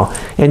right now.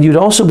 And you'd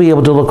also be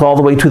able to look all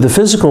the way to the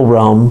physical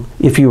realm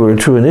if you were a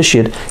true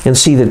initiate and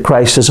see that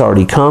Christ has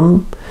already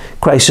come.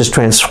 Christ has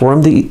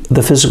transformed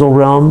the physical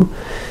realm.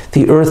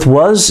 The earth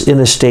was in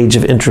a stage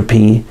of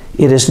entropy.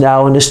 It is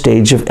now in a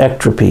stage of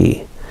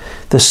ectropy.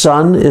 The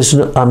sun is,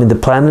 the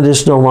planet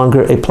is no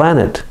longer a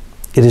planet.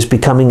 It is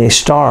becoming a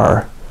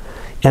star.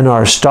 And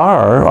our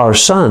star, our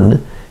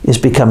sun, is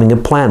becoming a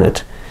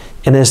planet.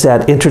 And as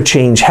that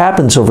interchange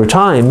happens over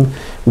time,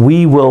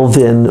 we will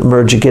then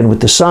merge again with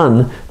the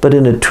sun, but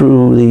in a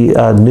truly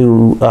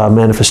new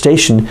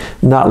manifestation,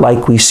 not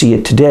like we see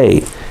it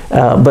today.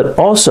 But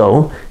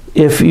also,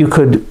 if you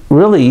could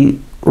really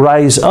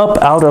rise up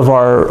out of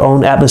our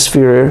own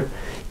atmosphere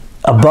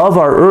above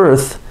our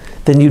earth,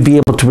 then you'd be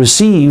able to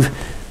receive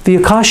the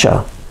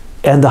Akasha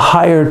and the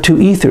higher two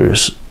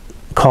ethers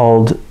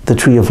called the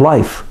Tree of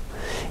Life.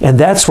 And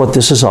that's what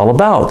this is all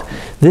about.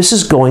 This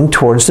is going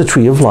towards the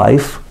Tree of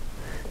Life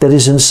that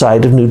is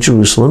inside of New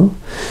Jerusalem.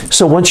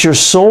 So once your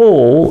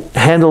soul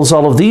handles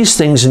all of these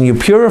things and you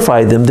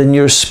purify them, then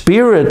your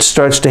spirit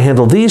starts to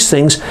handle these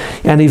things,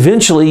 and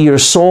eventually your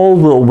soul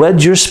will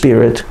wed your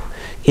spirit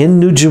in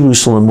New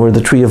Jerusalem, where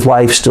the Tree of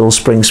Life still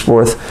springs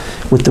forth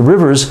with the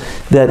rivers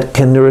that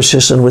can nourish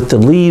us, and with the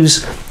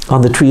leaves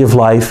on the Tree of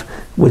Life,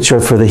 which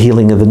are for the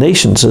healing of the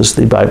nations, as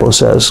the Bible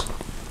says.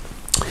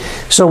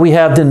 So we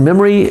have then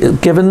memory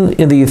given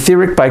in the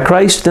etheric by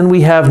Christ. Then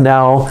we have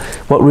now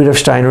what Rudolf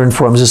Steiner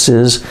informs us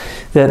is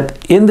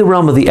that in the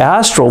realm of the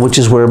astral, which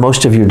is where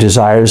most of your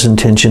desires,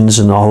 intentions,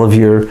 and all of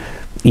your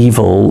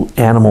evil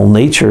animal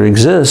nature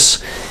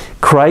exists,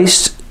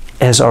 Christ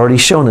has already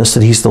shown us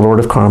that he's the Lord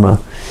of karma.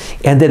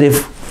 And that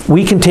if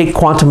we can take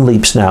quantum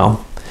leaps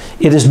now,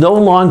 it is no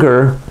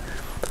longer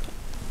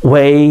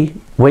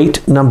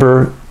weight,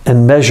 number,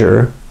 and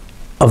measure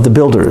of the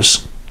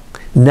builders.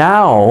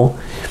 Now,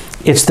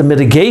 it's the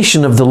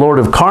mitigation of the Lord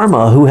of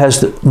Karma, who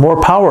has more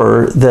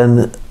power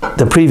than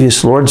the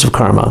previous lords of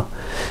karma.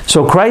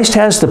 So Christ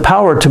has the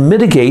power to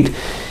mitigate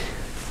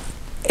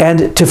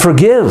and to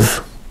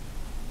forgive,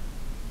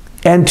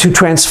 and to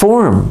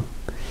transform,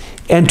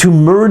 and to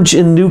merge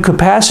in new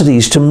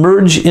capacities, to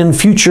merge in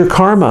future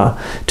karma,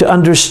 to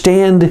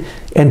understand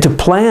and to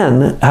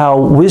plan how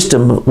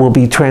wisdom will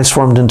be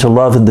transformed into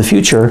love in the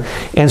future.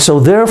 And so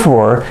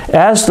therefore,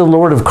 as the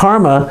Lord of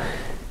Karma,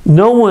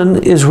 no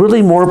one is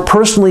really more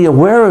personally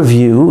aware of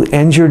you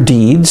and your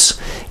deeds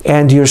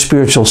and your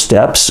spiritual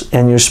steps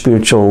and your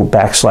spiritual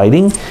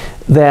backsliding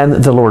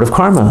than the Lord of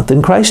Karma,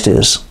 than Christ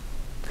is.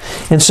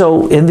 And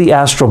so in the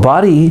astral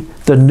body,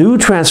 the new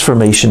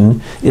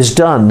transformation is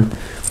done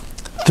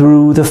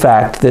through the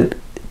fact that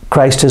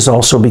Christ has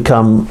also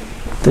become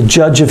the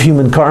judge of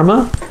human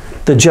karma,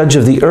 the judge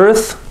of the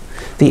earth,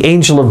 the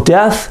angel of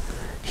death.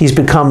 He's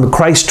become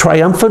Christ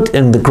triumphant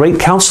and the great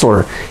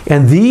counselor.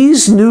 And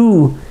these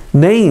new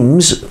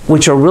names,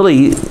 which are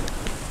really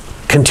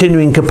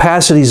continuing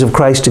capacities of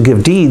Christ to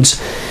give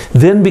deeds,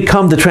 then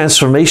become the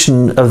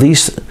transformation of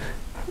these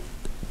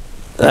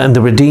and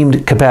the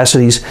redeemed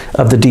capacities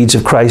of the deeds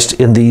of Christ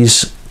in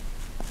these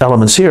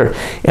elements here.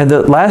 And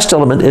the last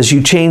element, as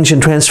you change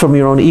and transform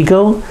your own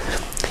ego,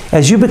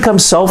 as you become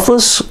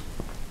selfless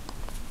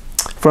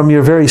from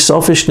your very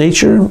selfish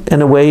nature,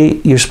 in a way,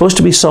 you're supposed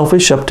to be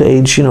selfish up to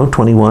age,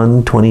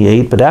 21,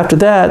 28, but after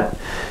that,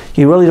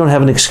 you really don't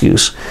have an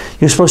excuse.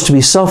 You're supposed to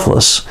be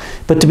selfless.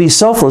 But to be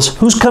selfless,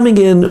 who's coming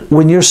in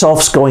when your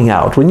self's going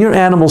out? When your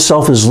animal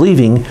self is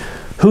leaving,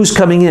 who's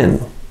coming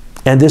in?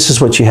 And this is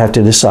what you have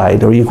to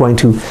decide. Are you going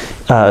to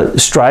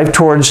strive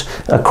towards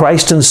a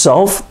Christened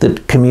Self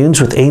that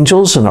communes with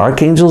angels and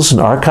archangels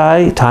and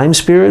archai, time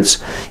spirits,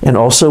 and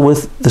also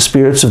with the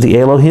spirits of the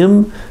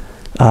Elohim?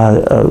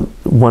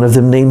 One of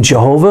them named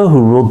Jehovah,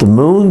 who ruled the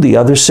moon. The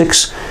other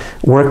 6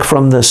 work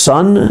from the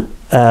sun,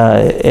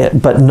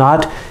 but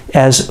not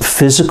as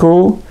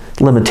physical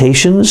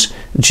limitations,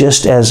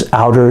 just as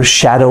outer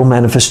shadow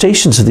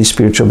manifestations of these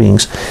spiritual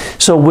beings.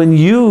 So when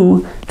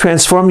you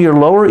transform your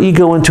lower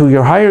ego into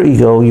your higher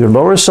ego, your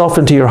lower self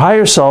into your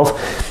higher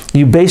self,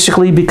 you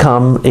basically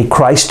become a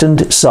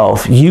Christened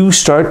Self. You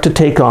start to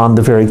take on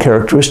the very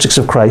characteristics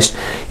of Christ.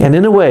 And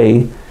in a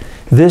way,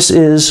 this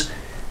is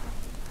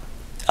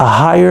a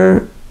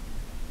higher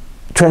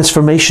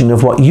transformation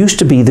of what used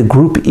to be the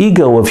group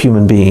ego of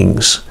human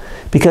beings.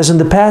 Because in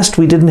the past,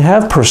 we didn't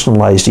have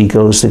personalized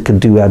egos that could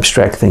do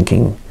abstract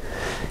thinking.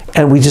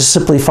 And we just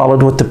simply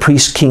followed what the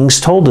priest kings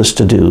told us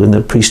to do and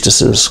the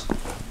priestesses.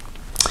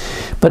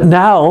 But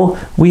now,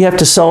 we have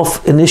to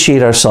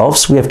self-initiate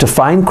ourselves. We have to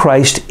find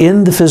Christ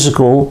in the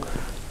physical,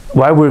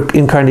 while we're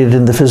incarnated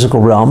in the physical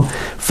realm.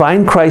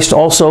 Find Christ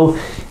also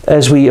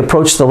as we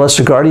approach the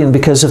Lesser Guardian,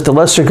 because if the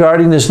Lesser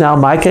Guardian is now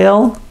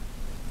Michael,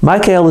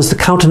 Michael is the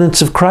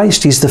countenance of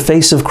Christ. He's the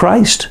face of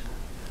Christ.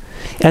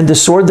 And the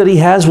sword that he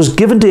has was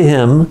given to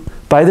him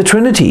by the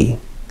Trinity.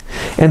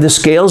 And the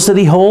scales that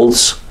he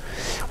holds,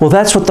 well,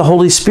 that's what the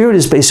Holy Spirit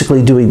is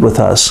basically doing with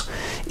us.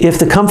 If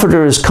the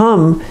Comforter has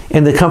come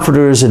and the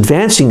Comforter is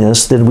advancing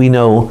us, then we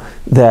know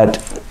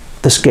that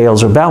the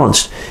scales are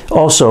balanced.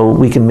 Also,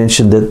 we can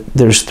mention that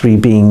there's 3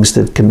 beings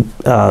that can,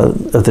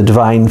 of the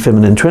Divine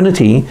Feminine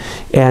Trinity,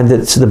 and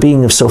that the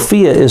being of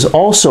Sophia is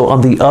also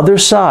on the other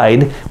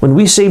side. When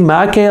we say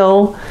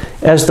Michael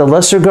as the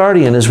Lesser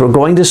Guardian, as we're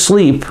going to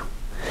sleep,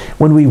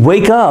 when we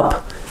wake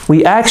up,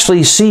 we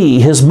actually see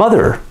his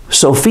mother,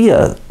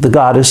 Sophia, the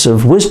goddess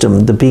of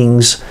wisdom, the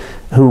beings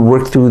who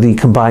work through the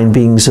combined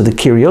beings of the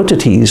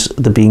Kyriotades,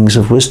 the beings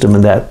of wisdom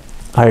in that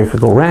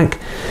hierarchical rank.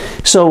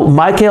 So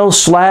Michael /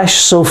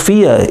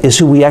 Sophia is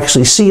who we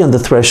actually see on the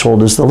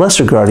threshold as the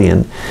Lesser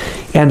Guardian.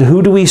 And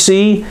who do we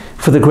see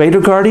for the Greater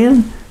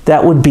Guardian?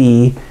 That would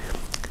be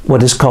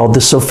what is called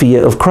the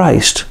Sophia of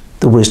Christ,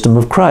 the wisdom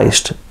of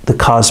Christ, the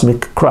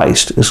cosmic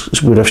Christ,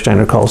 as Rudolf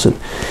Steiner calls it.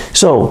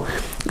 So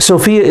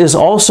Sophia is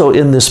also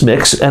in this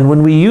mix, and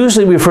when we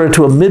usually refer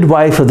to a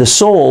midwife of the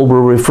soul,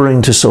 we're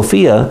referring to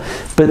Sophia,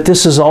 but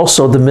this is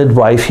also the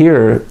midwife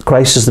here.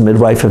 Christ is the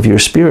midwife of your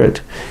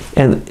spirit,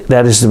 and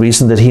that is the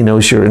reason that he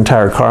knows your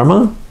entire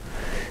karma,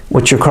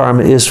 what your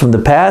karma is from the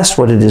past,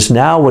 what it is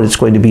now, what it's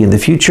going to be in the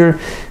future,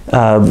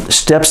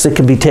 steps that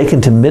can be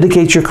taken to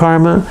mitigate your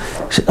karma,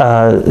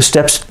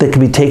 steps that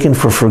can be taken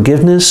for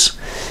forgiveness,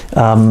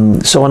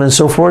 so on and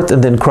so forth.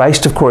 And then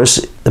Christ, of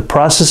course, the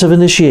process of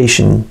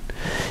initiation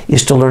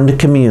is to learn to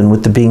commune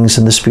with the beings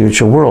in the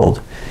spiritual world.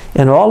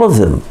 And all of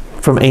them,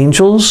 from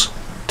angels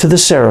to the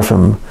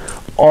seraphim,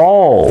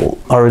 all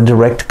are in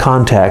direct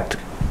contact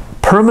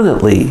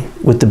permanently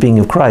with the being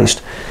of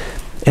Christ.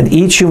 And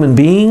each human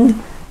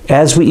being,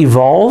 as we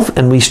evolve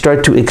and we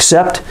start to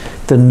accept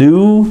the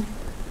new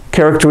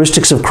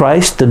characteristics of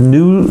Christ, the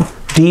new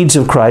deeds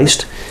of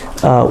Christ,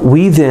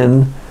 we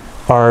then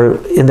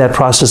are in that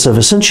process of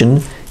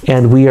ascension,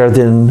 and we are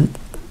then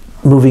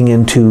moving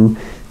into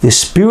the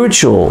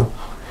spiritual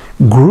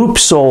group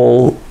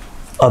soul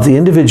of the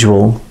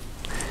individual,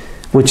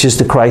 which is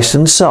the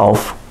Christened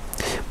Self.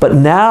 But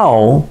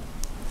now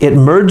it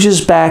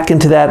merges back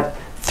into that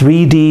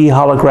 3D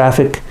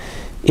holographic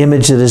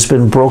image that has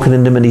been broken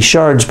into many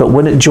shards. But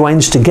when it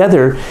joins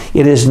together,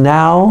 it is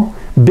now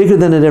bigger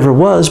than it ever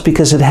was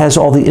because it has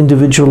all the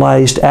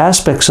individualized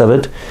aspects of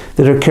it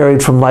that are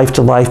carried from life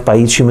to life by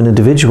each human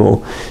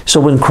individual. So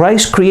when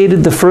Christ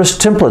created the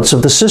first templates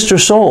of the sister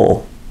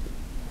soul,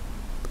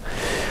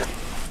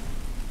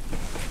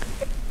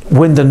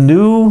 when the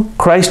new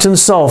Christened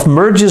Self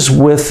merges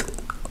with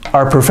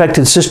our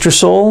perfected sister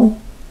soul,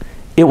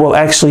 it will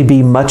actually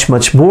be much,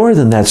 much more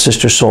than that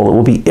sister soul. It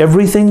will be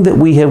everything that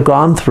we have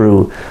gone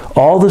through,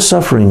 all the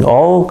suffering,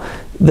 all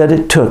that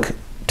it took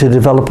to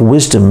develop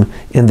wisdom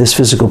in this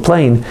physical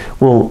plane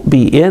will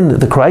be in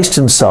the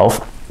Christened Self,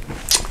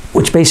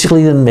 which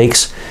basically then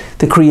makes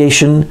the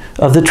creation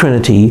of the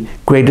Trinity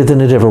greater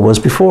than it ever was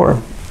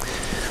before.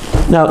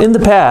 Now, in the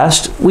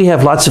past, we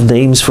have lots of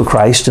names for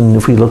Christ, and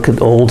if we look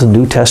at Old and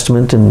New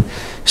Testament and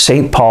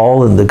St.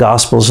 Paul and the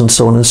Gospels and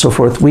so on and so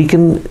forth, we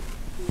can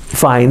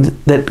find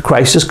that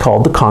Christ is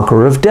called the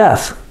conqueror of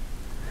death.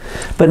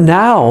 But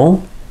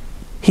now,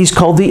 he's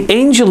called the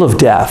angel of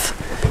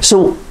death.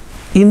 So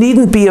you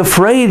needn't be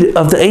afraid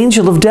of the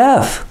angel of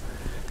death.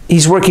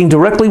 He's working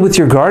directly with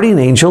your guardian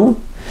angel,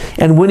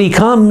 and when he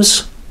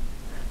comes,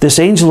 this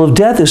angel of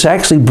death is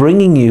actually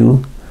bringing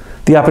you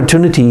the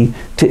opportunity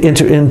to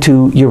enter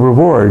into your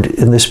reward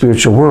in the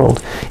spiritual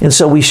world. And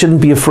so we shouldn't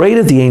be afraid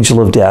of the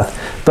angel of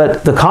death.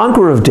 But the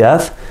conqueror of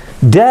death,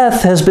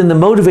 death has been the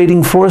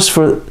motivating force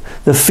for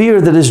the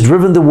fear that has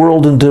driven the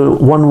world into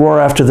one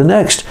war after the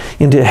next,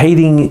 into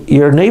hating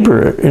your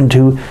neighbor,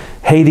 into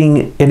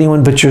hating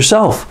anyone but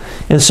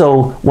yourself. And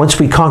so once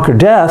we conquer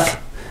death,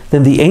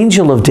 then the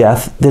angel of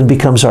death then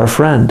becomes our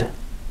friend.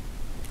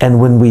 And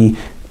when we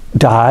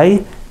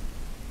die,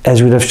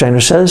 as Rudolf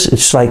Steiner says,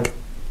 it's like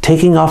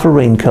taking off a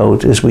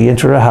raincoat as we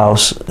enter a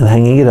house and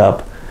hanging it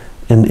up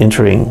and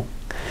entering.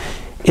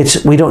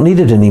 We don't need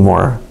it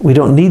anymore. We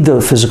don't need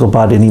the physical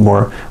body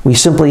anymore. We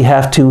simply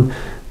have to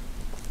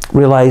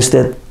realize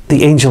that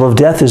the angel of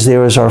death is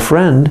there as our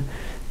friend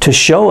to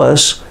show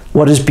us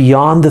what is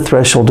beyond the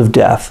threshold of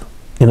death.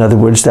 In other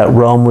words, that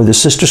realm where the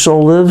sister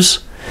soul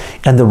lives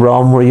and the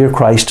realm where your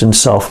Christened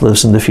Self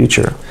lives in the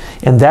future.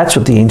 And that's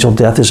what the angel of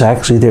death is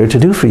actually there to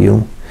do for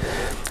you.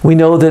 We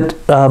know that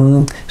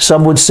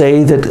some would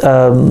say that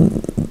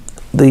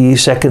the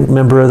second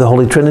member of the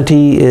Holy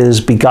Trinity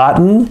is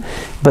begotten,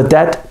 but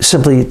that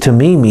simply to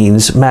me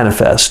means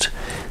manifest.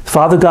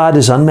 Father God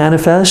is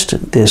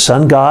unmanifest. The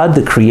Son God,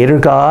 the Creator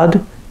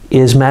God,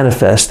 is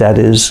manifest. That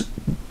is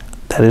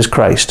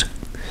Christ.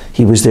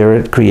 He was there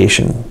at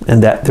creation,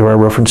 and that there are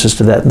references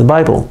to that in the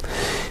Bible.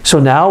 So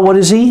now what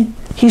is he?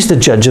 He's the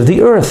judge of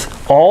the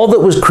earth. All that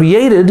was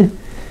created,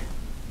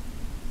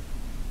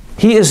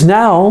 he is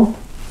now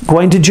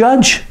going to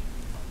judge.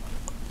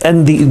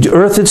 And the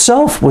earth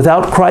itself,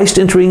 without Christ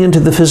entering into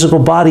the physical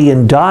body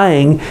and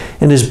dying,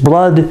 and his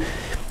blood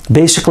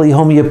basically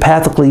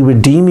homeopathically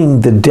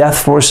redeeming the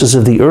death forces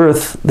of the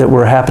earth that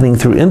were happening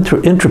through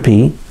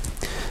entropy,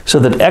 so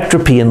that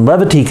ectropy and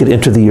levity could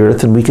enter the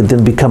earth and we could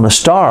then become a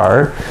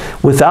star.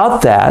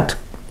 Without that,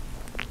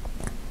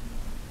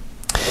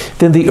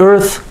 then the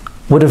earth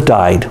would have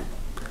died.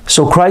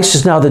 So Christ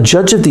is now the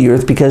judge of the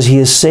earth because he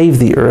has saved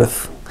the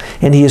earth.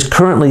 And he is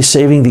currently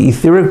saving the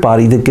etheric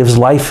body that gives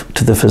life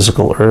to the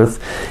physical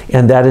earth.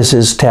 And that is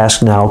his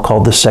task now,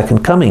 called the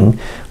second coming,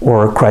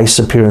 or Christ's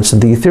appearance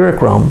in the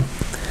etheric realm.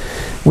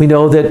 We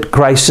know that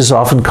Christ is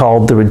often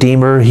called the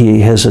Redeemer.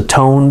 He has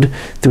atoned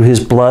through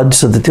his blood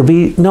so that there'll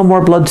be no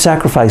more blood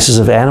sacrifices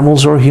of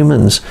animals or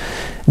humans.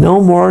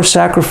 No more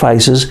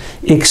sacrifices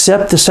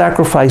except the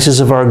sacrifices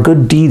of our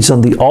good deeds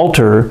on the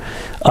altar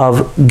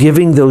of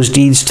giving those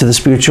deeds to the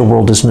spiritual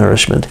world as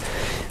nourishment.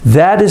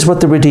 That is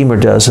what the Redeemer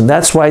does, and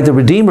that's why the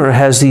Redeemer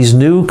has these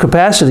new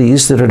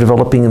capacities that are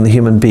developing in the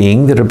human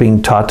being that are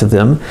being taught to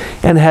them,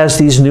 and has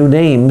these new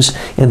names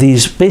and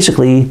these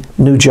basically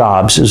new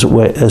jobs, as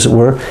it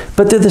were,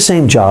 but they're the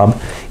same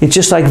job. It's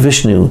just like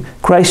Vishnu.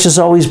 Christ has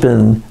always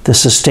been the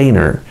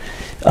sustainer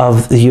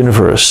of the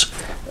universe.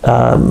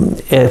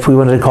 If we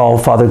wanted to call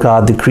Father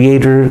God the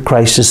Creator,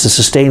 Christ is the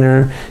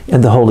sustainer,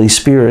 and the Holy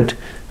Spirit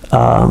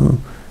then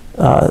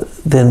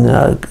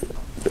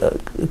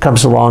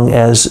comes along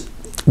as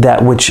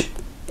that which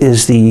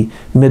is the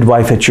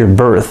midwife at your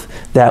birth,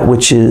 that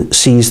which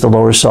sees the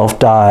lower self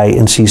die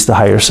and sees the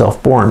higher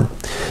self born.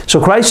 So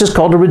Christ is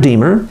called a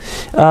Redeemer.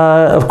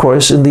 Of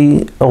course, in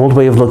the old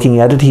way of looking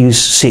at it,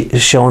 he's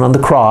shown on the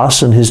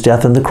cross, and his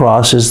death on the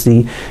cross is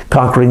the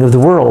conquering of the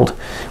world.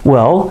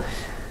 Well,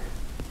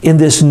 in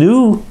this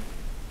new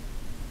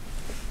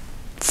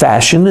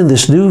fashion, in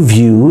this new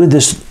view, in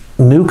this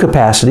new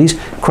capacities,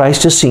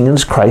 Christ is seen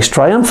as Christ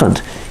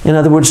triumphant. In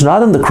other words,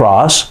 not on the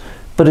cross,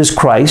 but as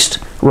Christ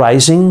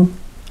rising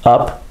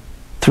up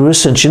through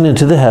ascension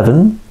into the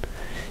heaven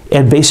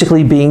and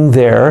basically being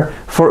there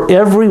for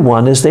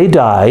everyone as they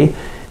die,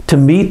 to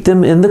meet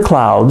them in the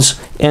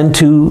clouds and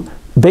to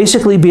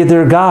basically be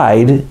their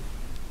guide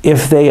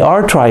if they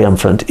are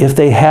triumphant, if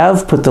they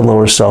have put the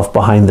lower self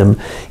behind them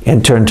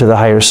and turned to the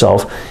higher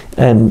self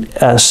and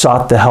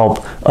sought the help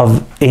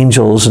of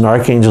angels and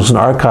archangels and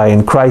archai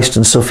and Christ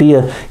and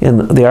Sophia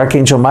and the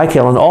archangel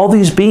Michael and all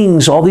these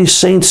beings, all these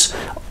saints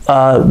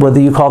whether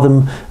you call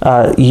them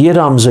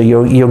Yidams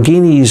or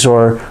Yoginis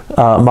or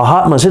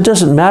Mahatmas, it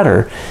doesn't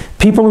matter.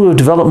 People who have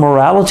developed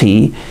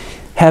morality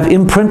have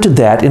imprinted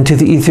that into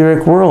the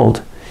etheric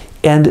world.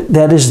 And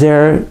that is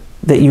there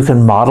that you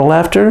can model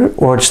after,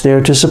 or it's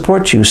there to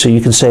support you. So you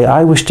can say,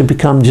 I wish to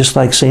become just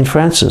like St.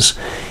 Francis.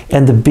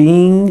 And the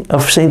being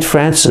of St.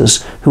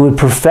 Francis, who had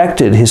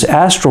perfected his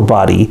astral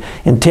body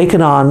and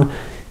taken on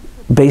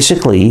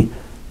basically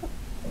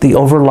the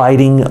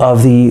overlighting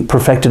of the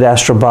perfected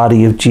astral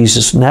body of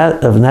Jesus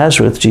of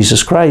Nazareth,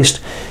 Jesus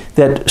Christ,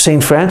 that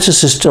St.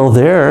 Francis is still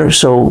there,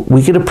 so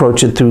we could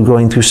approach it through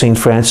going through St.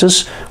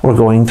 Francis, or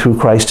going through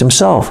Christ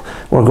himself,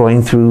 or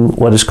going through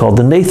what is called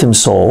the Nathan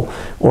soul,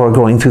 or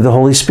going through the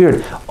Holy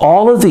Spirit.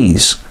 All of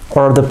these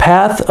are the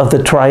path of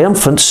the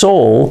triumphant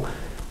soul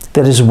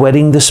that is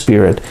wedding the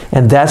Spirit,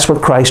 and that's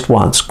what Christ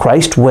wants.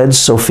 Christ weds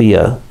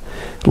Sophia.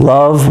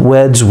 Love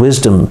weds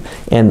wisdom,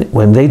 and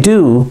when they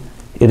do,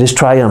 it is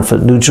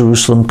triumphant. New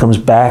Jerusalem comes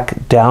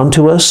back down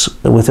to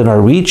us within our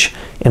reach,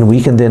 and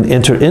we can then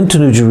enter into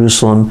New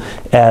Jerusalem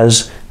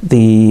as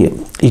the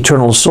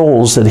eternal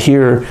souls that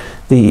hear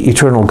the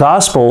eternal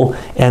gospel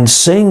and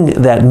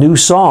sing that new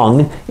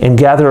song and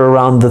gather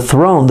around the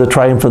throne, the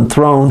triumphant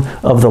throne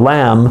of the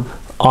Lamb,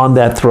 on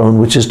that throne,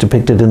 which is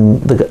depicted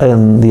in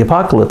the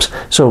Apocalypse.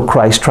 So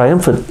Christ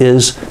triumphant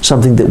is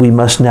something that we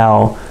must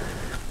now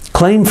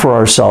claim for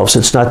ourselves.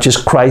 It's not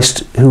just Christ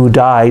who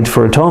died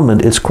for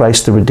atonement, it's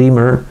Christ the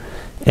Redeemer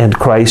and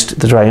Christ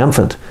the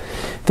Triumphant.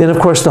 Then, of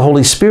course, the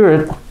Holy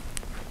Spirit,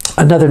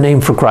 another name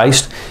for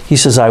Christ. He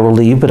says, I will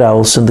leave, but I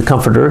will send the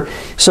Comforter.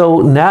 So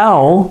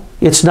now,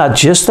 it's not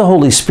just the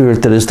Holy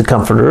Spirit that is the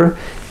Comforter.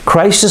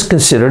 Christ is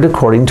considered,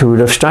 according to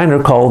Rudolf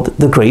Steiner, called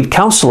the Great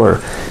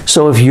Counselor.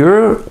 So if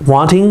you're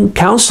wanting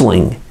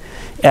counseling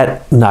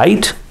at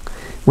night,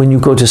 when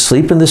you go to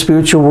sleep in the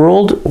spiritual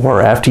world,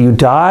 or after you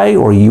die,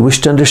 or you wish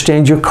to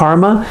understand your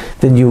karma,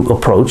 then you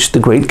approach the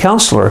Great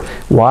Counselor.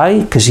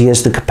 Why? Because he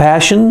has the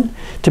compassion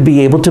to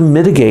be able to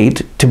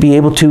mitigate, to be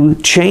able to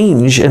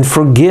change and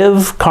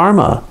forgive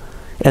karma.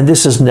 And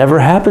this has never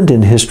happened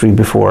in history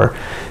before.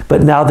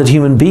 But now that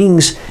human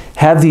beings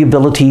have the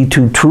ability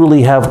to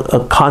truly have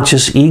a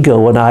conscious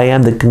ego, an I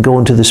am that can go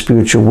into the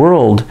spiritual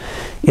world,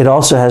 it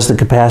also has the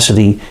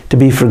capacity to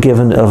be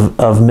forgiven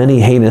of many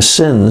heinous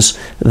sins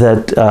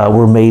that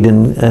were made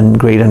in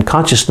great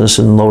unconsciousness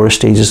in lower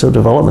stages of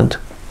development.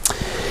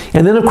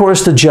 And then, of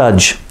course, the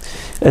judge.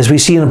 As we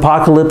see in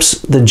Apocalypse,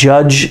 the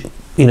judge,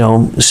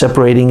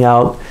 separating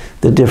out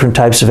the different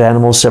types of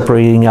animals,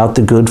 separating out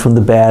the good from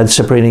the bad,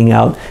 separating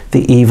out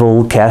the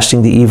evil,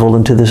 casting the evil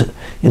into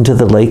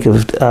the lake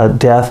of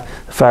death,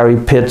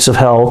 fiery pits of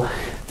hell.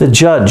 The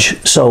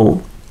judge.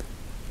 So,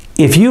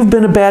 if you've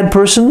been a bad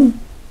person,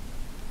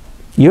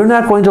 you're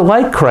not going to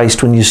like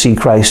Christ when you see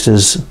Christ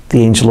as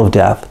the angel of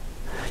death.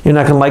 You're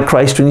not going to like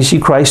Christ when you see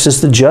Christ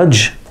as the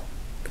judge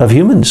of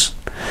humans.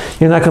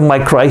 You're not going to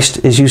like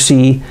Christ as you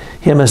see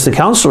him as the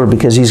counselor,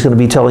 because he's going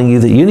to be telling you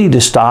that you need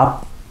to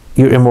stop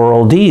your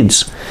immoral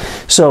deeds.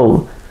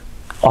 So,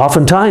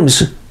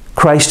 oftentimes,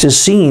 Christ is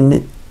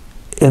seen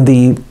in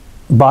the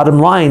bottom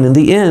line, in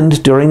the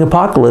end, during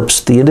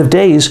Apocalypse, the end of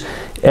days,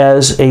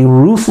 as a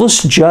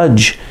ruthless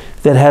judge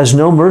that has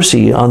no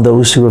mercy on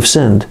those who have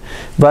sinned.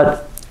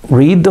 But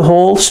read the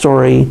whole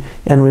story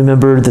and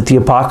remember that the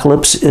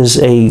Apocalypse is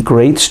a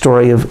great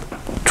story of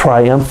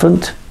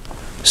triumphant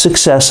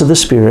success of the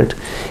Spirit,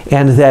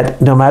 and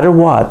that no matter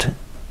what,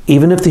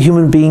 even if the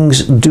human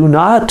beings do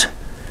not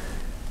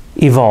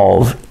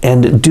evolve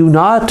and do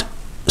not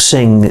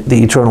sing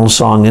the eternal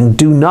song and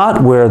do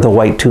not wear the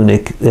white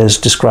tunic as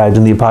described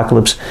in the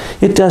Apocalypse,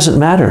 it doesn't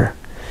matter.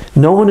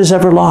 No one is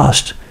ever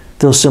lost.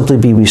 They'll simply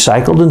be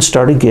recycled and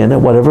start again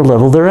at whatever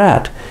level they're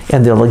at.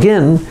 And they'll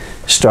again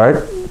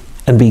start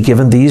and be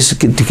given these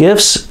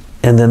gifts,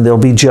 and then they'll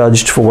be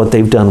judged for what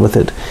they've done with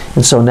it.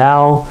 And so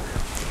now,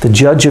 the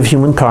judge of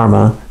human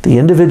karma, the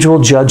individual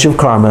judge of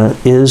karma,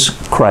 is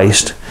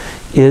Christ,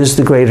 is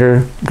the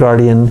greater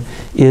guardian,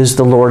 is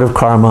the Lord of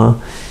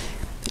karma.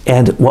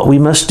 And what we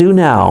must do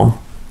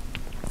now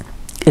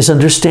is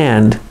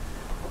understand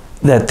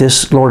that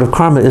this Lord of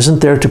karma isn't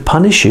there to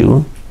punish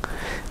you,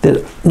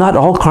 that not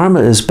all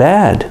karma is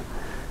bad.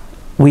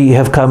 We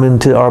have come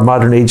into our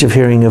modern age of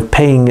hearing of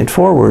paying it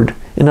forward.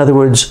 In other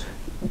words,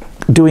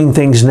 doing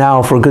things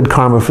now for good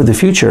karma for the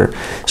future.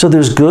 So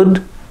there's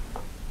good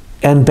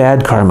and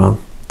bad karma.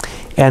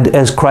 And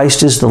as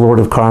Christ is the Lord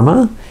of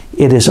karma,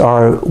 it is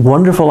our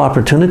wonderful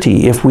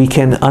opportunity, if we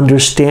can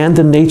understand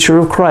the nature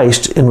of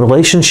Christ in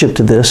relationship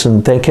to this,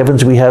 and thank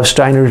heavens we have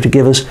Steiner to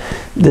give us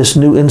this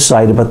new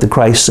insight about the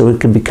Christ so it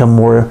can become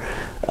more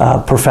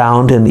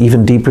profound and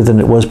even deeper than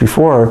it was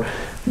before.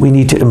 We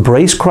need to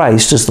embrace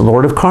Christ as the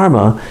Lord of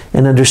karma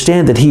and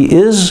understand that he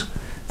is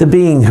the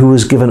being who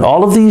has given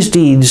all of these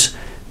deeds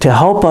to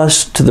help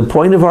us to the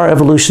point of our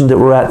evolution that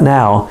we're at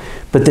now,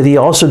 but that he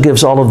also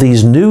gives all of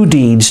these new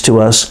deeds to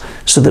us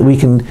so that we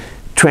can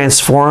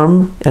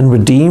transform and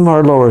redeem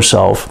our lower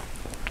self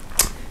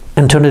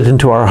and turn it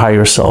into our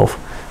higher self.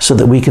 so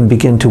that we can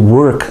begin to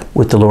work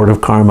with the Lord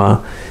of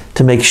Karma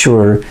to make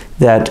sure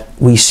that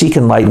we seek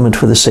enlightenment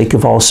for the sake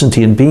of all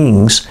sentient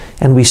beings,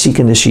 and we seek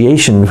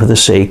initiation for the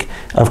sake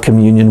of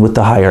communion with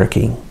the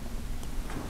hierarchy.